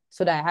me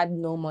so that I had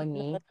no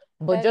money.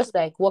 But That's just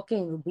like walking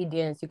in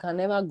obedience, you can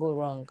never go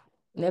wrong.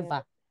 yeah.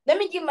 Never, Let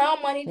me give my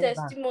own money never.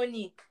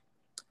 testimony.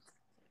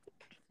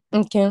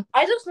 Okay,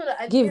 I just know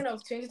that at the give. beginning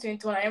of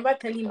 2021, I remember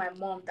telling my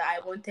mom that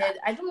I wanted,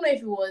 I don't know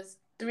if it was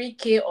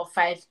 3K or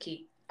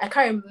 5K. I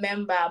can't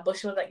remember, but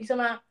she was like,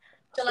 Isama,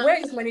 where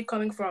is this money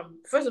coming from?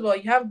 First of all,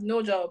 you have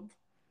no job.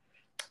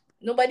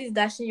 Nobody's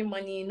dashing you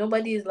money.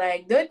 Nobody's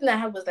like, the only thing I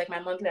had was like my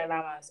monthly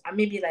allowance. And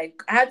maybe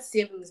like I had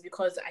savings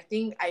because I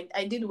think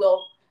I did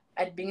well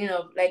at the beginning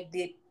of like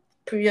the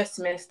previous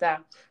semester.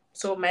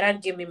 So my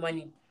dad gave me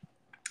money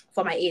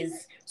for my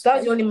A's. So that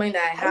was I, the only money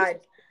that I I used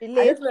had. to I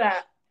relate. just know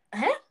that,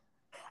 huh?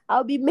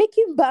 I'll be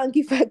making bank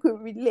if I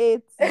could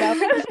relate. That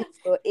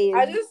for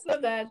I is. just know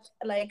that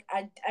like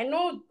I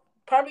know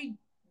probably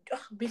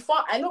before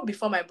I know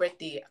before my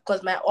birthday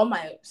because my all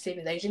my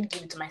savings I usually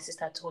give it to my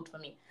sister to hold for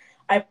me.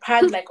 I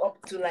had like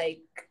up to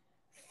like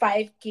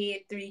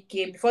 5K,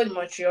 3K before the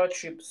Montreal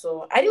trip,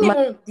 so I didn't My,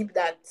 even dip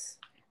that.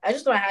 I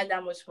just know I had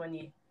that much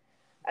money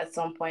at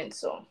some point.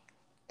 So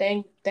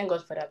Thank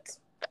God for that.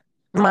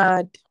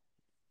 Mad.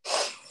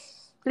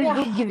 Please Yeah.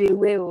 don't give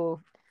away. Oh.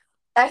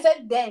 I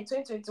said then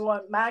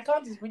 2021. My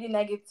account is really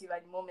negative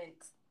at the moment.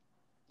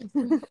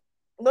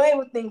 Don't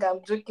even think I'm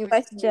joking with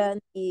you.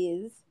 Question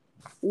is,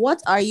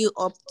 what are you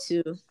up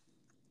to?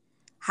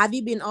 Have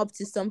you been up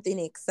to something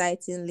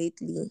exciting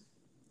lately?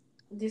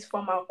 This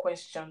formal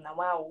question now.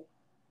 Wow.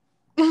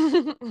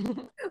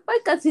 Why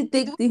can't you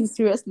take Do- things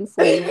seriously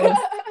for once?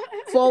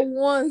 For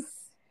once.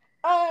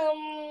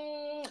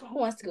 Who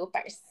wants to go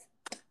first?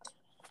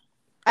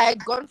 I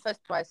gone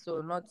first twice, so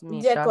not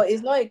me, Yeah, Sha. cause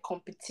it's not a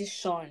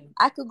competition.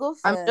 I could go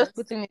I'm just first.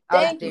 putting it I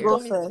out Thank could you, there. go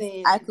first.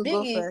 Tommy. I could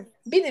go first.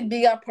 Be the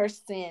bigger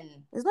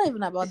person. It's not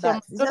even about It's your that.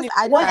 mind. It's Don't just even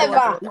I just don't want to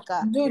Whatever. look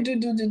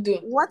at Do.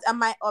 what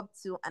am I up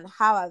to and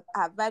how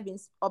have I been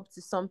up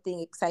to something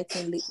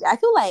exciting lately. I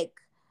feel like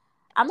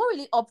I'm not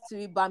really up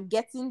to it, but I'm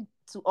getting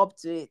to up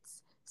to it.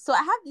 So I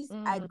have this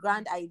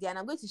grand idea, and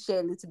I'm going to share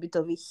a little bit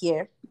of it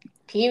here.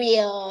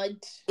 Period.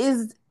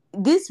 Is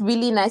this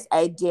really nice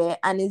idea,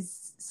 and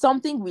is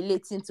something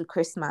relating to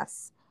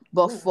Christmas,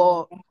 but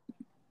Ooh.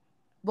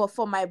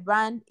 for my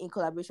brand in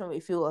collaboration with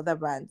a few other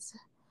brands.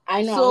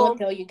 I know. I'll not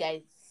So, tell you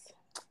guys.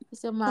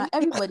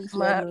 Everybody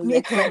here knows Me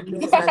like too.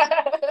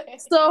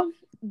 Christmas. So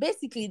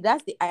basically,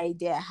 that's the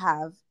idea I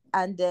have,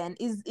 and then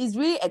is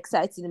really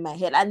exciting in my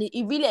head, and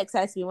it really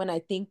excites me when I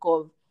think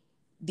of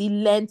the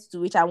length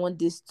to which I want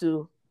this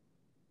to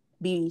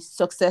be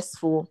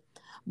successful.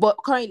 But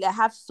currently, I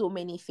have so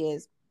many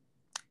fears.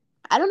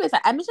 I don't know if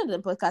I mentioned in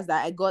the podcast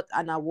that I got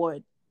an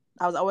award.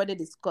 I was awarded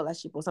a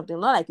scholarship or something,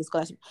 not like a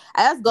scholarship.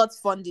 I just got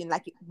funding,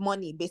 like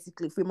money,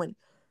 basically free money.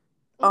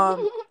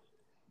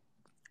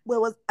 Well,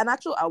 it was an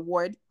actual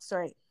award.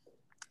 Sorry,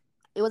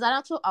 it was an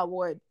actual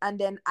award, and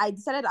then I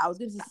decided that I was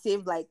going to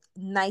save like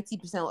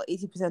 90% or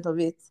 80% of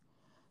it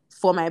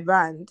for my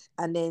brand,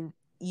 and then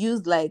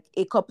use like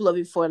a couple of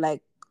it for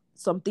like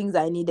some things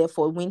I needed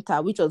for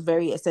winter, which was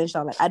very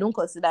essential. Like I don't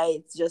consider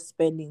it just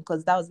spending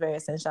because that was very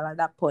essential at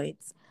that point.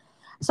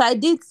 So I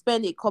did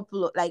spend a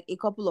couple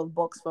of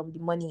bucks from the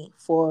money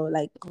for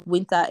like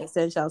winter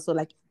essentials, so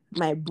like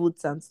my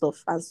boots and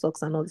stuff and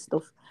socks and all this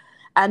stuff.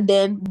 And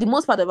then the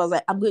most part of it was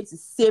like, I'm going to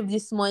save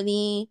this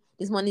money.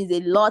 This money is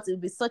a lot. It will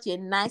be such a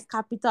nice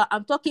capital.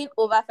 I'm talking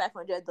over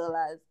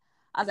 $500.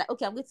 I was like,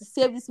 okay, I'm going to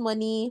save this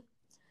money.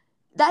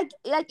 Like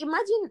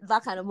imagine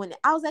that kind of money.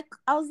 I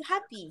was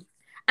happy.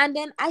 And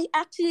then I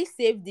actually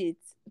saved it,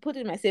 put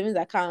it in my savings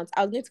account.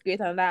 I was going to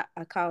create another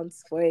account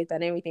for it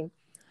and everything.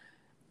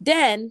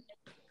 Then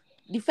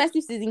the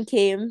festive season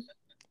came,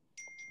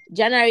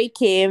 January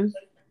came,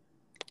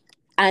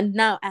 and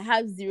now I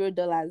have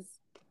 $0.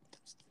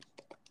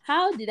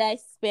 How did I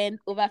spend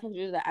over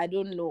 $500? I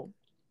don't know.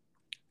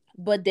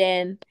 But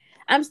then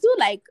I'm still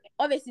like,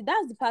 obviously,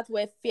 that's the part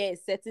where fear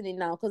is setting in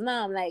now. Because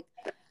now I'm like,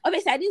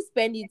 obviously, I didn't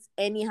spend it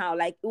anyhow.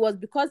 Like, it was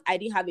because I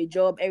didn't have a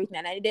job, everything,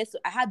 and I needed, so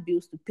I had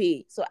bills to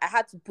pay. So I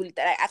had to pull it.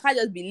 Like, I can't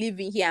just be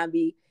living here and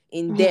be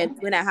in debt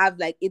when I have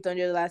like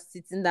 $800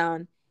 sitting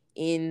down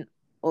in,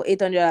 or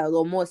 $800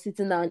 or more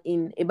sitting down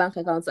in a bank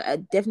account. So I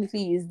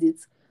definitely used it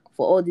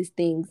for all these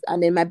things.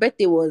 And then my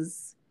birthday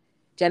was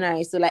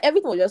January. So like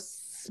everything was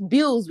just,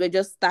 bills were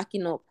just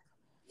stacking up.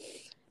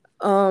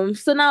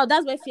 So now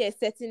that's where fear is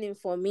setting in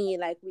for me,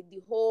 like with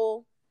the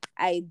whole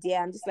idea.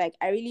 I'm just like,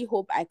 I really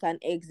hope I can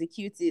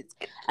execute it.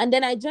 And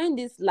then I joined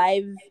this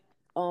live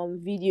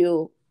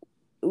video,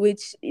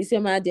 which is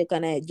a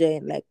can I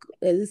join? Like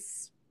there's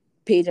this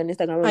page on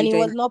Instagram where And you it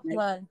was join. not Like,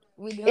 planned.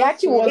 We did It not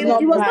actually say was yes,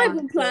 not it was we're not going planned.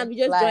 even to join planned, we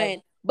just live.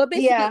 joined. But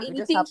basically Yeah. We just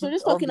anything, she was happened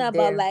just to all talking be about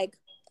there. like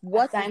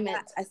what is Assignment.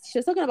 that, she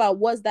was talking about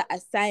what's the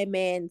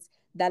assignment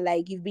that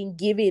like you've been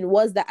given,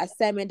 what's the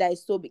assignment that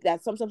is so big,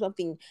 that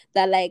something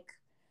that like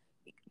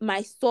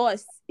my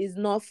source is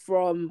not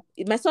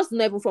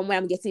even from where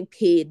I'm getting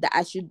paid, that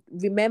I should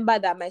remember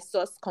that my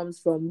source comes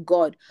from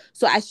God.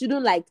 So I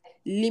shouldn't like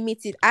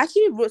limit it. I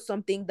actually wrote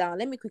something down.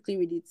 Let me quickly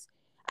read it.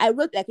 I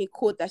wrote like a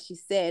quote that she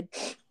said,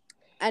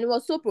 and it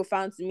was so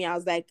profound to me. I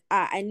was like,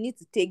 I need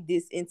to take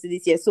this into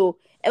this year. So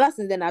ever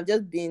since then, I've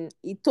just been,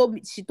 she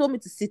told me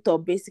to sit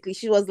up. Basically,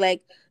 she was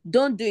like,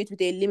 don't do it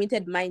with a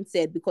limited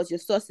mindset because your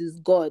source is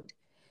God.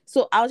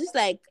 So I was just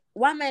like,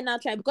 why am I now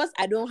trying? Because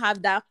I don't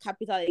have that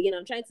capital again.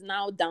 I'm trying to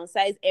now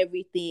downsize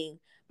everything.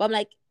 But I'm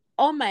like,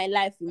 all my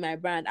life with my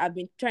brand, I've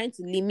been trying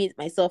to limit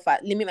myself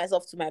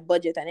to my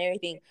budget and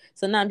everything.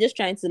 So now I'm just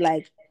trying to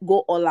like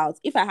go all out.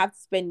 If I have to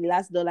spend the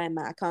last dollar in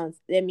my account,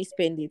 let me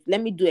spend it.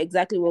 Let me do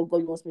exactly what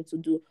God wants me to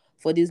do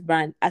for this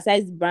brand.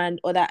 Aside the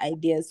brand, other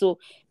ideas. So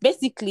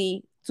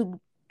basically, to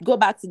go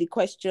back to the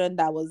question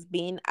that was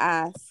being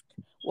asked,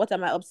 what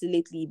am I up to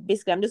lately?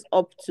 Basically, I'm just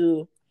up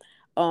to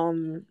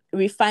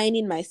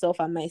refining myself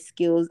and my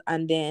skills,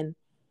 and then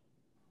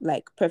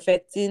like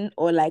perfecting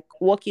or like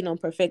working on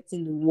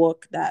perfecting the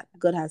work that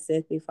God has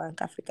sent me for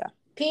Ank Africa.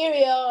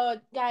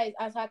 Period. Guys,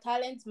 as her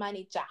talent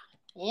manager.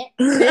 Yeah.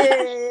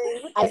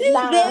 Hey, I This babe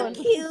stand.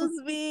 kills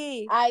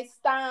me. I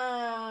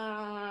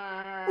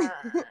stand.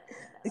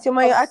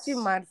 Chima, you're actually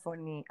Cause mad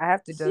funny. I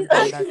have to She's just give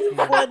that actually to you.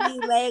 funny.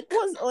 Like,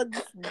 what's all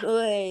this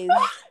noise?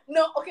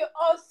 no, okay,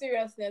 all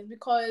seriousness,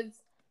 because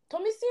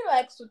Tommy C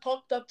likes to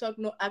talk, talk, talk,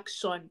 no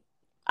action.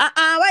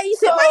 Why you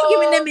say? Why you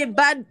giving them So a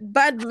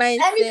bad let me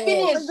mindset?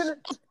 finish.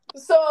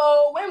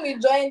 So when we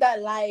joined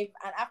that live,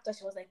 and after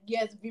she was like,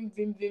 "Yes, vim,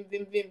 vim, vim,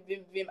 vim, vim,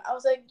 vim, vim," I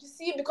was like, "You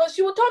see," because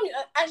she would tell me,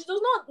 and she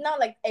does not now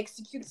like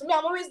execute. So me,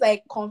 I'm always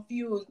like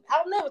confused.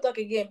 I'll never talk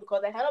again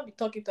because I cannot be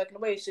talking, talking.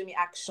 Nobody show me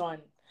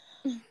action.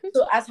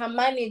 So as her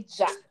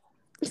manager,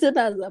 So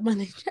that's the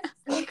manager.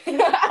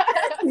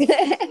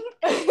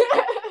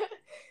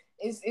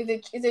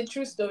 it's a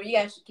true story. You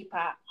guys should keep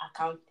her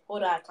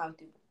hold her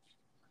accountable.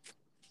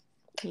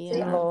 So yeah.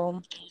 Yeah.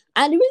 No.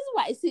 And the reason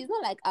why I see it's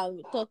not like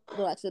I'm talk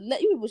no actually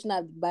let you people shouldn't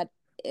have bad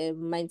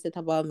mindset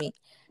about me.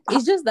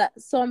 It's just that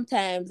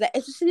sometimes, like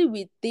especially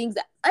with things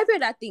that every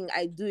other thing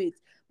I do it,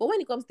 but when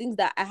it comes to things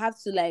that I have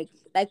to like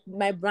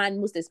my brand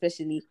most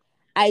especially,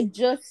 I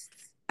just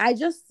I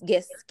just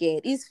get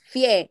scared. It's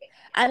fear,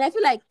 and I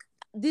feel like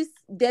there's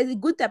a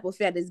good type of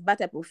fear, there's bad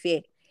type of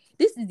fear.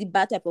 This is the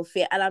bad type of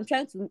fear, and I'm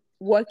trying to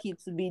work it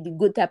to be the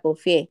good type of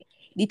fear,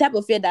 the type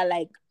of fear that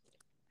like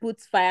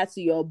puts fire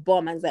to your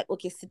bum and it's like,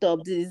 okay, sit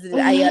up, this,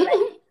 and you're like,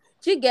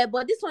 do you get?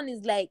 But this one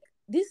is like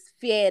this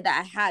fear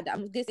that I had.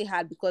 I'm gonna say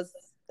had because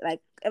like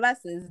ever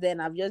since then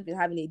I've just been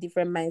having a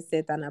different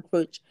mindset and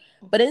approach.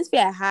 But then this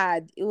fear I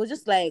had, it was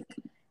just like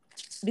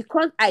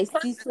because I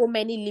see so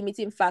many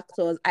limiting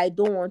factors, I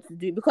don't want to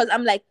do it because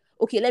I'm like,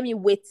 okay, let me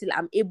wait till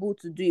I'm able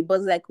to do it.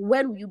 But it's like,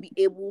 when will you be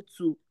able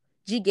to?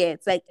 Do you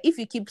get? Like, if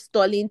you keep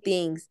stalling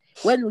things,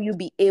 when will you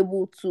be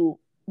able to?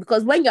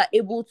 Because when you're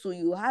able to,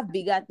 you have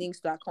bigger things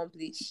to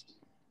accomplish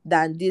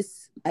than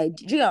this. Do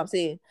you know what I'm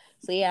saying?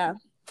 So yeah,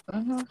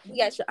 Mm-hmm. you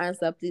guys should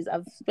answer, please.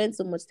 I've spent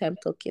so much time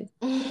talking.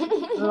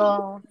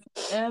 No.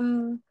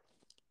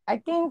 I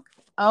think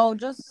I'll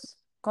just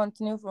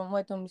continue from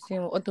what Tom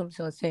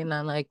was saying,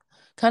 and like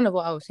kind of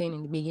what I was saying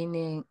in the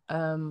beginning.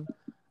 Um,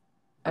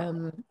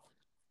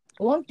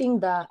 One thing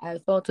that I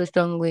felt so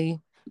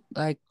strongly,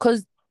 like,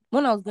 cause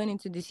when I was going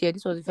into this year,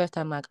 this was the first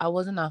time like I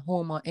wasn't at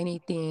home or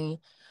anything.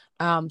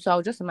 So I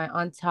was just in my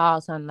aunt's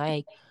house, and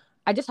like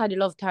I just had a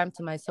lot of time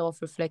to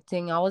myself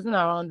reflecting. I wasn't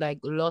around like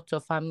lots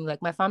of family.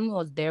 Like my family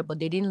was there, but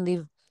they didn't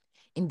live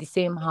in the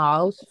same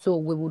house. So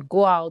we would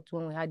go out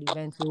when we had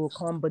events, we would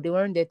come, but they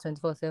weren't there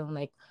 24/7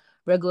 like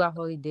regular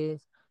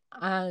holidays.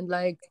 And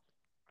like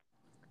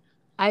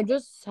I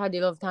just had a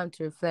lot of time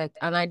to reflect,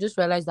 and I just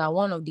realized that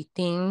one of the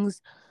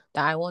things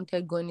that I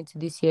wanted going into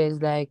this year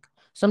is like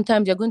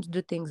sometimes you're going to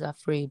do things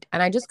afraid.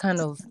 And I just kind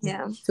of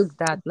Yeah. took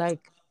that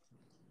like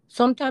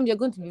sometimes you're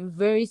going to be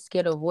very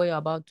scared of what you're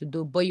about to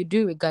do, but you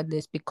do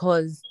regardless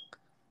because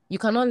you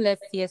cannot let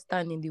fear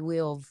stand in the way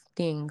of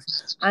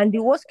things. And the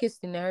worst case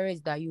scenario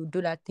is that you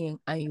do that thing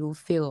and you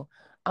fail.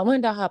 And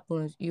when that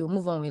happens, you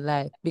move on with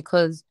life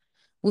because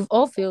we've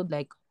all failed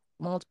like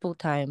multiple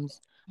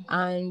times.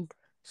 And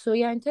so,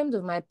 yeah, in terms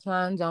of my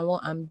plans and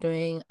what I'm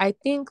doing, I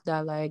think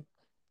that like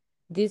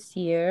this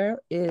year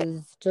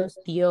is just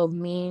the year of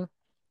me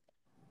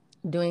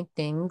doing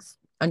things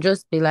and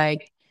just be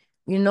like,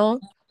 you know,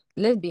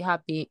 let's be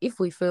happy. If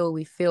we fail,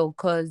 we fail.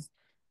 Because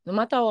no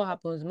matter what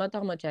happens, no matter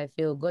how much I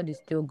fail, God is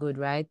still good,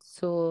 right?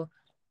 So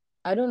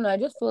I don't know. I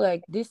just feel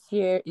like this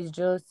year is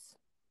just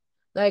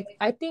like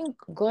I think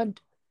God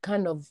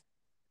kind of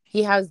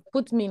he has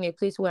put me in a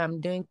place where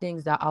I'm doing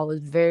things that I was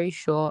very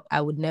sure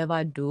I would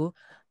never do.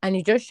 And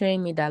it's just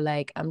showing me that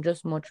like I'm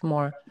just much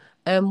more.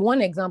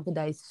 One example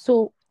that is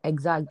so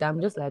exact that I'm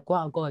just like,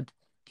 wow, God,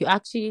 you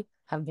actually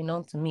have been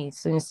on to me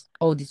since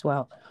all this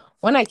while.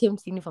 When I came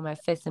to uni for my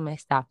first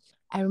semester,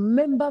 I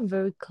remember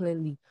very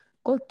clearly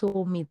God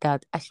told me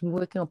that I should be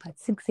waking up at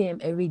 6 a.m.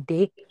 every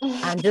day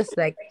and just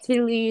like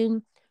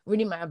chilling,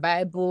 reading my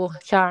Bible,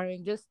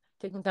 showering, just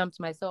taking time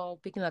to myself,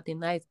 picking out a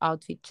nice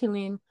outfit,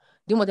 chilling,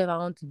 doing whatever I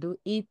want to do.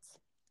 Eat.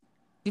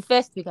 The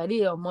first week I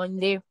did it on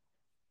Monday,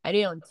 I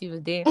did it on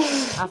Tuesday.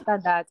 After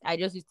that, I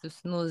just used to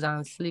snooze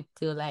and sleep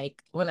till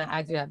like when I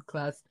actually had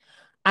class.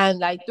 And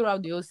like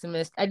throughout the whole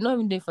semester, I did not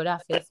even do it for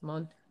that first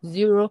month.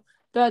 Zero.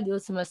 Throughout the whole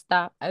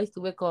semester, I used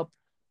to wake up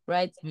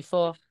right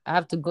before I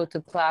have to go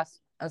to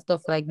class and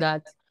stuff like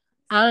that.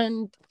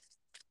 And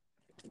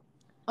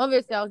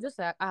obviously, I was just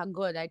like, ah,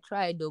 God, I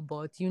tried though,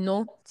 but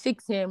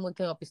 6 a.m.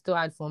 waking up is still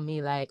hard for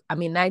me. Like,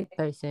 I'm a night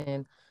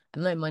person,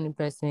 I'm not a morning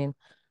person.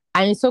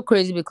 And it's so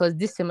crazy because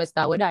this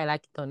semester, whether I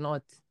like it or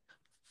not,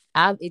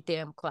 I have 8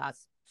 a.m.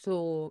 class.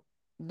 So,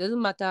 it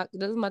doesn't matter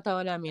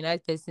whether I'm a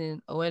night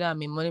person or whether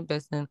I'm a morning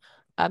person,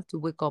 I have to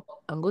wake up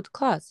and go to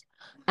class.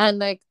 And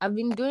like, I've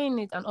been doing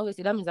it, and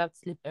obviously, that means I have to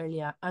sleep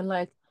earlier. And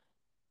like,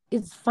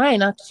 it's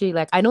fine actually.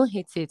 Like I don't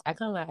hate it. I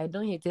can't like I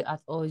don't hate it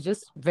at all. It's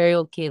just very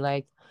okay.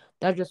 Like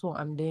that's just what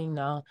I'm doing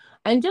now.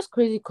 And just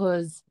crazy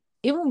because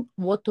even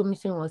what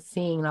Tomison was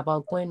saying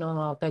about going on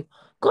out, like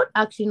God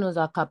actually knows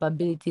our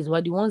capabilities.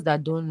 We're the ones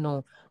that don't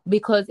know.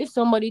 Because if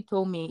somebody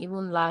told me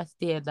even last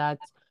year that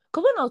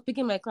because when I was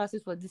picking my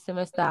classes for this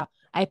semester,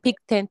 I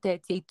picked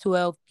 10:30,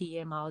 12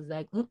 p.m. I was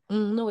like,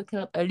 no waking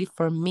up early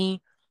for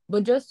me.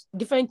 But just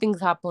different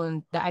things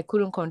happened that I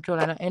couldn't control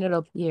and I ended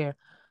up here.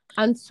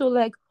 And so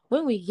like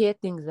when we hear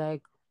things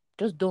like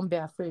just don't be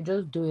afraid,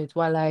 just do it.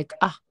 While like,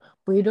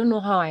 but you don't know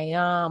how I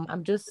am.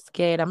 I'm just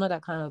scared. I'm not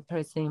that kind of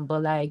person.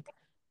 But like,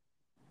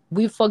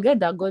 we forget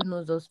that God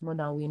knows us more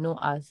than we know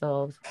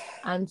ourselves.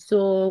 And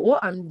so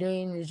what I'm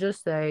doing is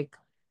just like,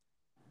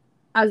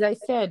 as I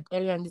said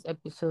earlier in this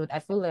episode, I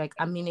feel like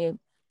I'm in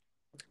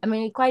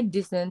a quite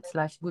decent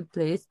slash good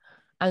place.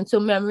 And so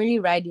me, I'm really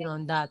riding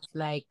on that.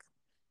 Like,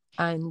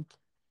 and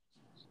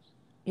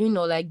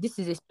like this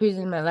is a space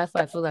in my life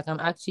where I feel like I'm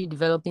actually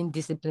developing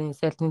discipline in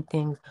certain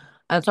things.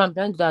 And so I'm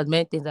trying to do as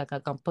many things like I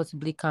can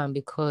possibly can,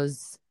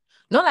 because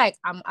not like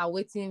I'm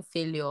awaiting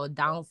failure or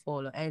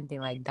downfall or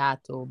anything like that,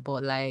 or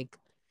but like,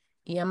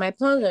 yeah, my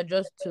plans are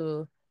just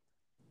to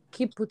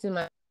keep putting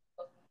my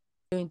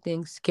doing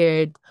things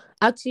scared,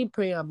 actually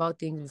praying about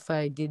things before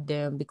I did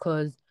them,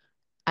 because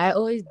I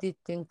always did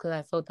think because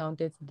I felt I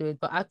wanted to do it,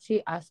 but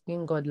actually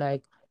asking God,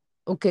 like,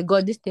 okay,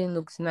 God, this thing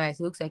looks nice.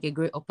 It looks like a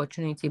great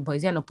opportunity, but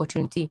is it an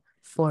opportunity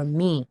for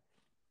me?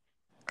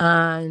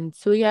 And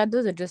so, yeah,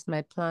 those are just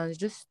my plans.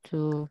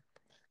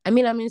 I'm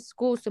in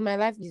school, so my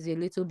life is a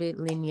little bit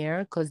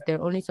linear because there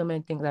are only so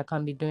many things I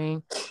can be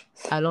doing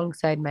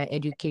alongside my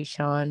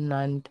education,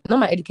 and not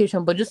my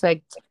education, but just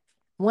like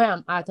where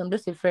I'm at. I'm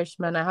just a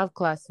freshman. I have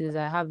classes,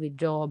 I have a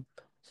job.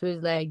 So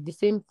it's like the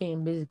same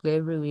thing basically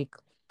every week: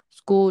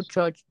 school,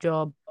 church,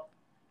 job,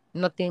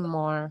 nothing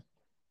more.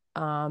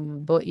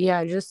 But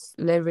yeah, just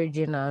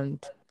leveraging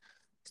and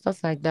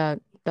stuff like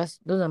that.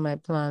 Those are my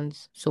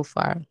plans so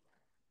far.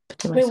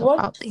 Putting Wait, myself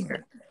out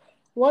there.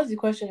 what's the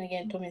question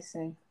again,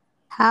 Thomason?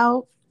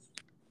 How?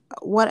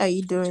 What are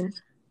you doing?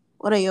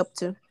 What are you up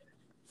to? What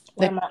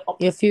Like am I up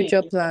your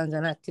future to? plans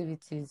and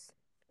activities.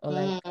 Or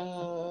like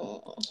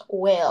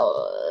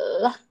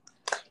Well,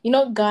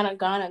 Ghana.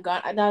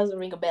 That doesn't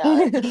ring a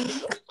bell.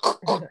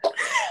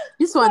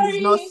 This one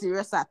is not Sorry.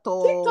 serious at TikTok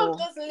all.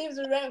 just lives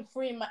rent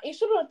free. It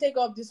shouldn't take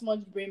up this much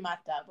brain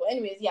matter. But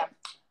anyways, yeah.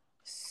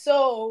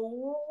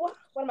 So what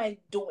am I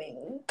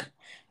doing?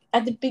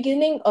 At the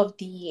beginning of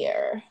the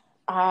year,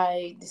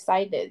 I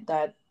decided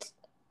that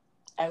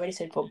I already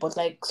said before, but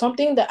like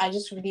something that I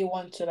just really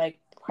want to like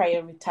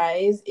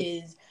prioritize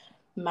is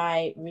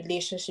my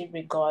relationship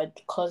with God,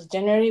 because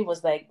January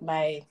was like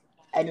my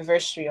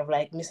anniversary of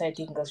like me started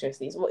taking God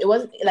seriously. So it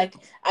was like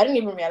I didn't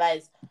even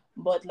realize,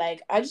 but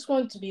like I just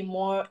want to be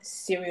more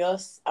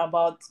serious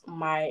about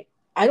my.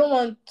 I don't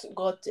want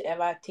God to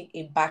ever take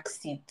a back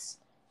seat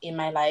in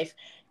my life.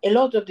 A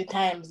lot of the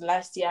times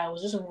last year I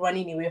was just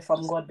running away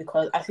from God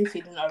because I think He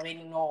didn't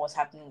already know what was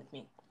happening with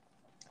me,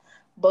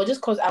 but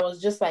just because I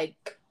was just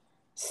like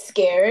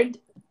scared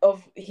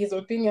of his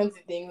opinions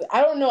and things.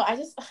 I don't know. I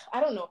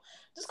don't know.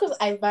 Just because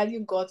I value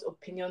God's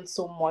opinion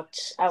so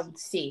much, I would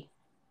say.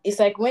 It's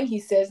like when he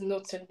says no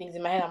to certain things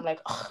in my head, I'm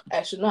like, "Ugh,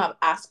 I should not have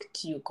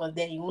asked you because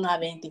then you won't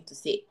have anything to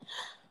say."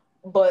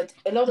 But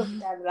a lot of the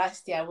time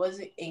last year, I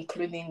wasn't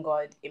including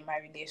God in my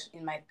relation,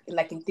 in my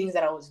like in things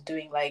that I was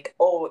doing. Like,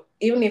 oh,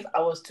 even if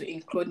I was to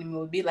include him, it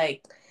would be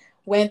like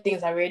when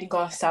things are already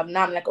gone south.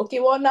 Now I'm like, okay,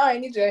 well now I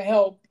need your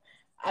help.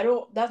 I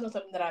don't. That's not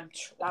something that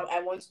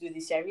I want to do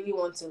this year. I really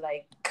want to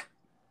like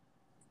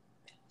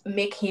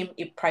make him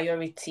a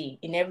priority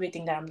in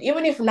everything that I'm.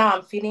 Even if now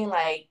I'm feeling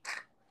like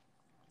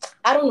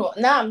I don't know.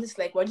 Now I'm just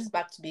like we're just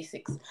back to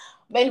basics.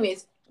 But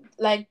anyways,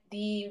 like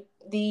the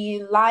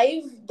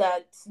live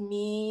that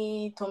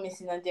me, Thomas,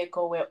 and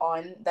Deco were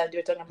on that they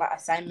were talking about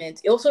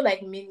assignments. It also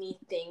like made me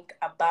think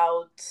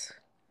about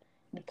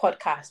the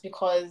podcast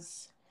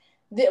because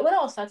when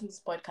I was starting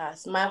this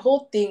podcast, my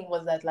whole thing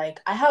was that like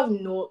I have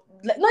no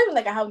like not even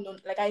like I have no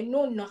like I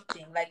know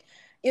nothing. Like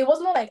it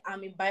was not like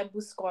I'm a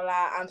Bible scholar.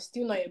 I'm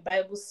still not a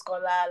Bible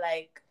scholar.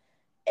 Like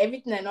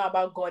everything I know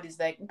about God is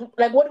like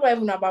what do I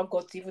even know about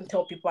God to even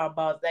tell people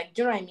about? Like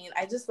do you know what I mean?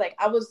 I just like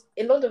I was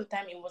a lot of the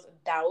time it was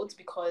a doubt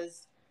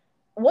because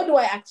what do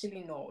I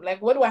actually know?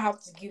 Like what do I have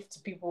to give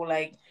to people?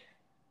 Like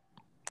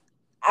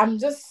I'm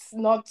just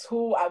not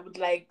who I would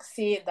like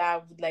say that I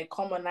would like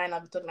come online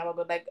and be talking about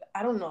God. Like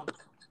I don't know.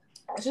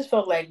 I just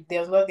felt like there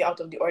was nothing out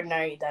of the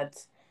ordinary that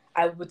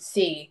I would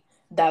say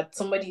that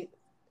somebody.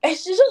 It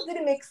just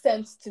didn't make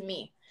sense to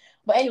me.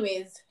 But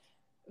anyways,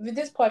 with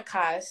this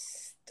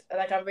podcast,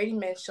 like I've already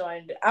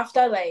mentioned,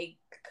 after like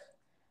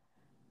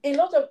a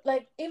lot of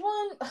like even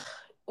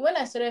when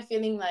I started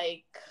feeling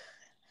like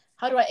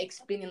how do I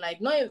explain it? Like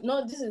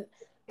no, this is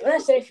when I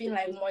started feeling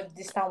like more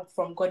distant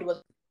from God. It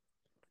was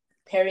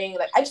pairing.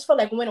 Like I just felt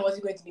like when it was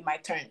going to be my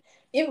turn.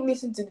 Even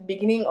listen to the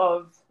beginning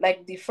of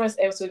like the first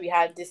episode we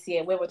had this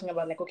year where we're talking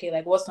about like okay,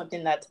 like what's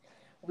something that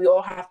we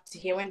all have to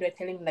hear when they're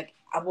telling me like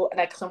about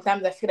like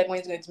sometimes I feel like when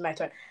it's going to be my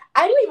turn.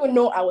 I didn't even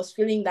know I was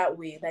feeling that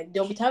way. Like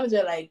there'll be times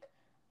where like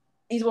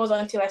it was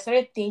until I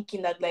started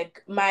thinking that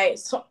like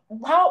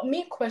how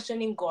me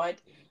questioning God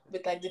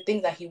with like the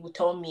things that he would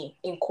tell me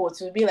in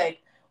quotes would be like,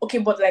 okay,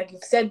 but like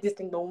you've said this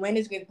thing, but when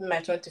is going to be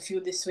my turn to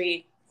feel this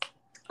way?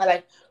 And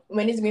like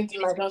when it's going to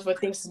be my turn for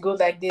things to go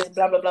like this,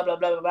 blah blah blah blah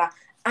blah blah blah.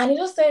 And it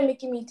just started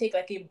making me take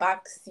like a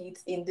back seat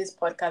in this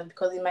podcast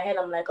because in my head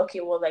I'm like,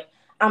 okay, well like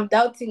I'm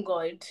doubting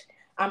God.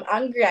 I'm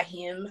angry at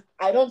him.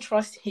 I don't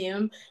trust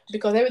him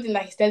because everything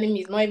that he's telling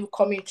me is not even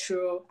coming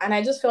true. And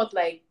I just felt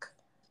like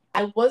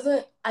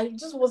I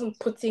just wasn't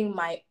putting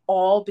my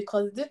all,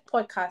 because this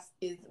podcast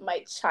is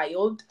my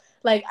child.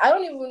 Like, I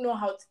don't even know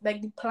how to,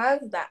 like, the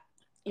plans that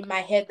in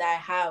my head that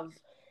I have,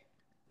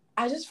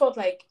 I just felt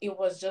like it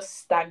was just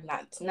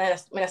stagnant. Now,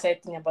 when I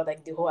started thinking about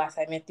like the whole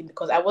assignment thing,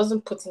 because I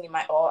wasn't putting in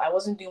my all, I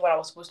wasn't doing what I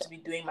was supposed to be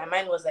doing. My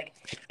mind was like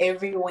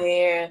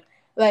everywhere.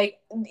 Like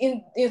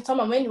in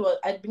summer when it was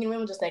at the beginning, when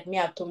it was just like me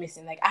and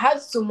Thomason, like I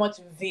had so much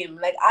vim.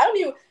 Like I don't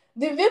even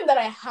the vim that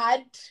I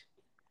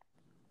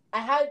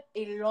had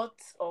a lot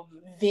of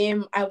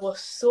vim. I was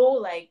so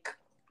like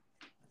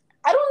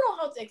I don't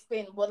know how to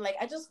explain, but like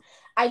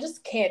I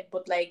just cared,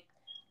 but like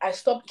I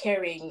stopped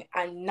caring,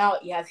 and now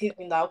it has hit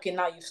me that okay,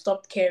 now you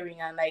stopped caring,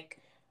 and like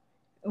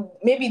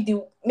maybe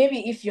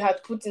if you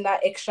had put in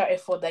that extra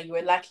effort that you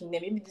were lacking,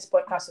 then maybe this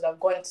podcast would have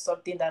gone into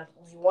something that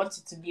you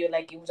wanted to be, or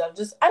like it would have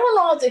just I don't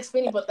know how to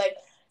explain it, but like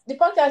the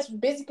podcast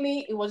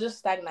basically it was just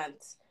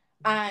stagnant.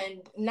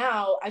 And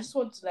now I just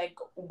want to like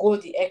go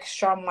the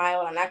extra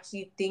mile and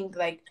actually think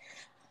like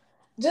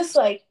just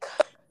like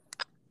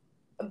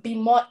be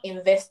more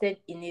invested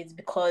in it,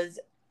 because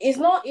it's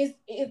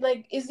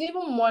like it's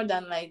even more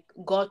than like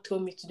God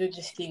told me to do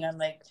this thing, and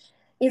like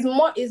it's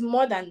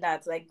more than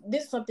that. Like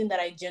this is something that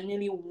I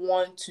genuinely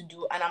want to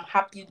do and I'm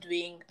happy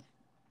doing,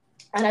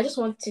 and I just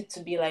want it to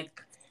be like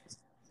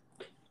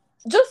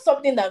just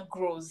something that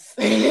grows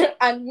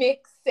and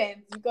makes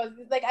sense, because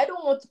it's like I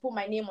don't want to put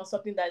my name on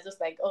something that's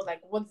just like, oh,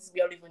 like what is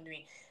we all even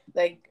doing,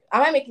 like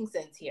am I making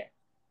sense here?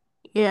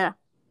 Yeah.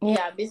 Yeah.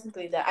 Yeah,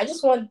 basically that. I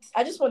just want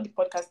the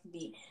podcast to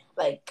be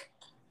like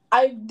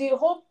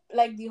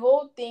the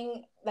whole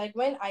thing, like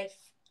when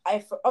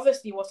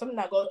obviously it was something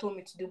that God told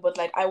me to do, but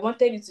like I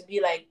wanted it to be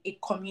like a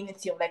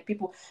community of like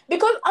people,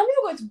 because I'm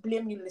not going to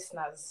blame you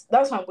listeners.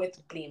 That's what I'm going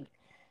to blame.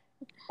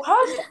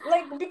 How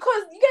like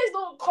because you guys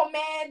don't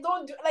comment,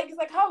 don't do like it's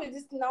like how is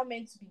this now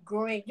meant to be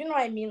growing? You know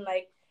what I mean?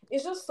 Like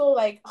it's just so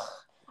like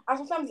and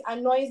sometimes it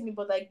annoys me,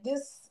 but like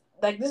this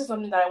is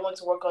something that I want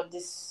to work on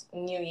this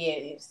new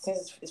year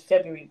since it's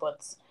February,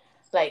 but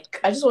like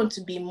I just want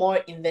to be more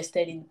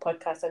invested in the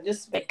podcast and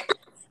just like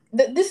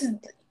this is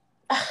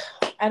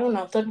I don't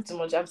know, I'm talking too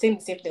much. I'm saying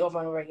the same thing over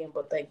and over again,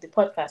 but like the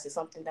podcast is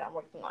something that I'm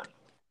working on.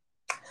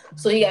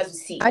 So you guys will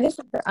see. I just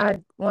want to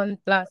add one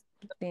last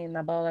thing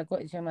about like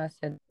what Ishema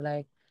said.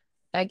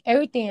 Like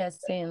everything you're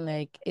saying,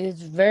 like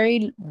it's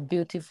very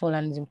beautiful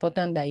and it's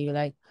important that you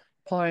like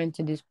pour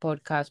into this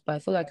podcast. But I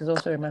feel like it's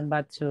also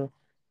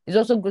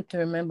good to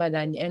remember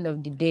that at the end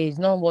of the day, it's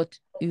not what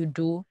you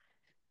do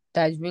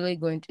that is really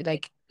going to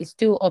like it's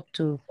still up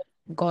to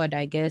God,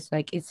 I guess.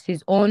 Like it's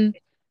his own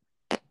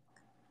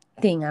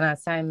thing and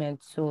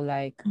assignment. So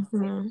like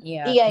Mm-hmm.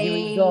 yeah, Yeah, the yeah, yeah,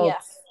 yeah.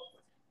 results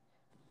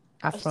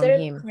are I've from started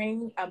him.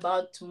 praying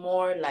about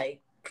more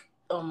like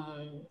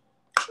um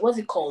what's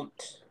it called?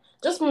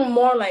 Just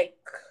more like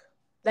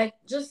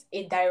just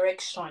a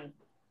direction.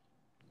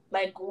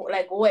 Like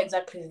what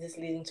exactly is this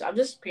leading to? I'm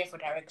just praying for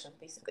direction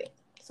basically.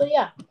 So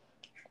yeah.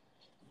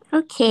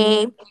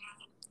 Okay. Yeah.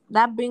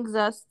 That brings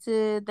us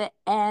to the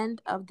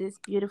end of this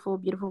beautiful,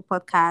 beautiful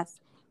podcast.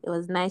 It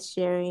was nice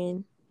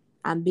sharing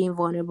and being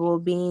vulnerable,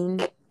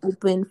 being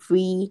open,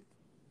 free,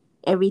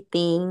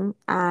 everything.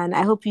 And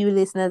I hope you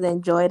listeners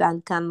enjoyed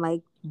and can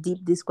like deep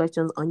these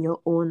questions on your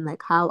own.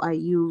 Like, how are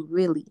you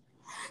really?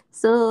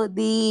 So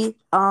the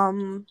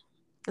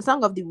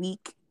song of the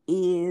week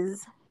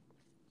is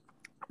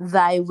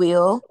Thy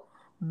Will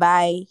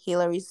by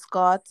Hilary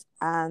Scott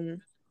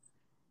and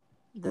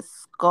the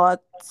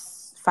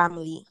Scott's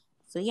family.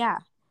 So yeah.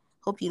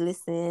 Hope you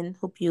listen.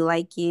 Hope you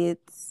like it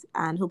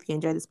and hope you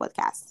enjoy this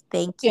podcast.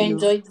 Thank You you.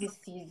 enjoyed this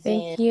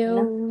Thank season.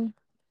 you.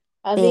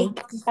 I'll say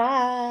Thank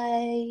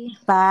bye.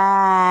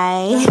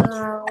 Bye.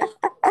 Bye.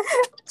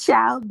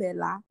 Ciao,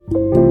 Bella.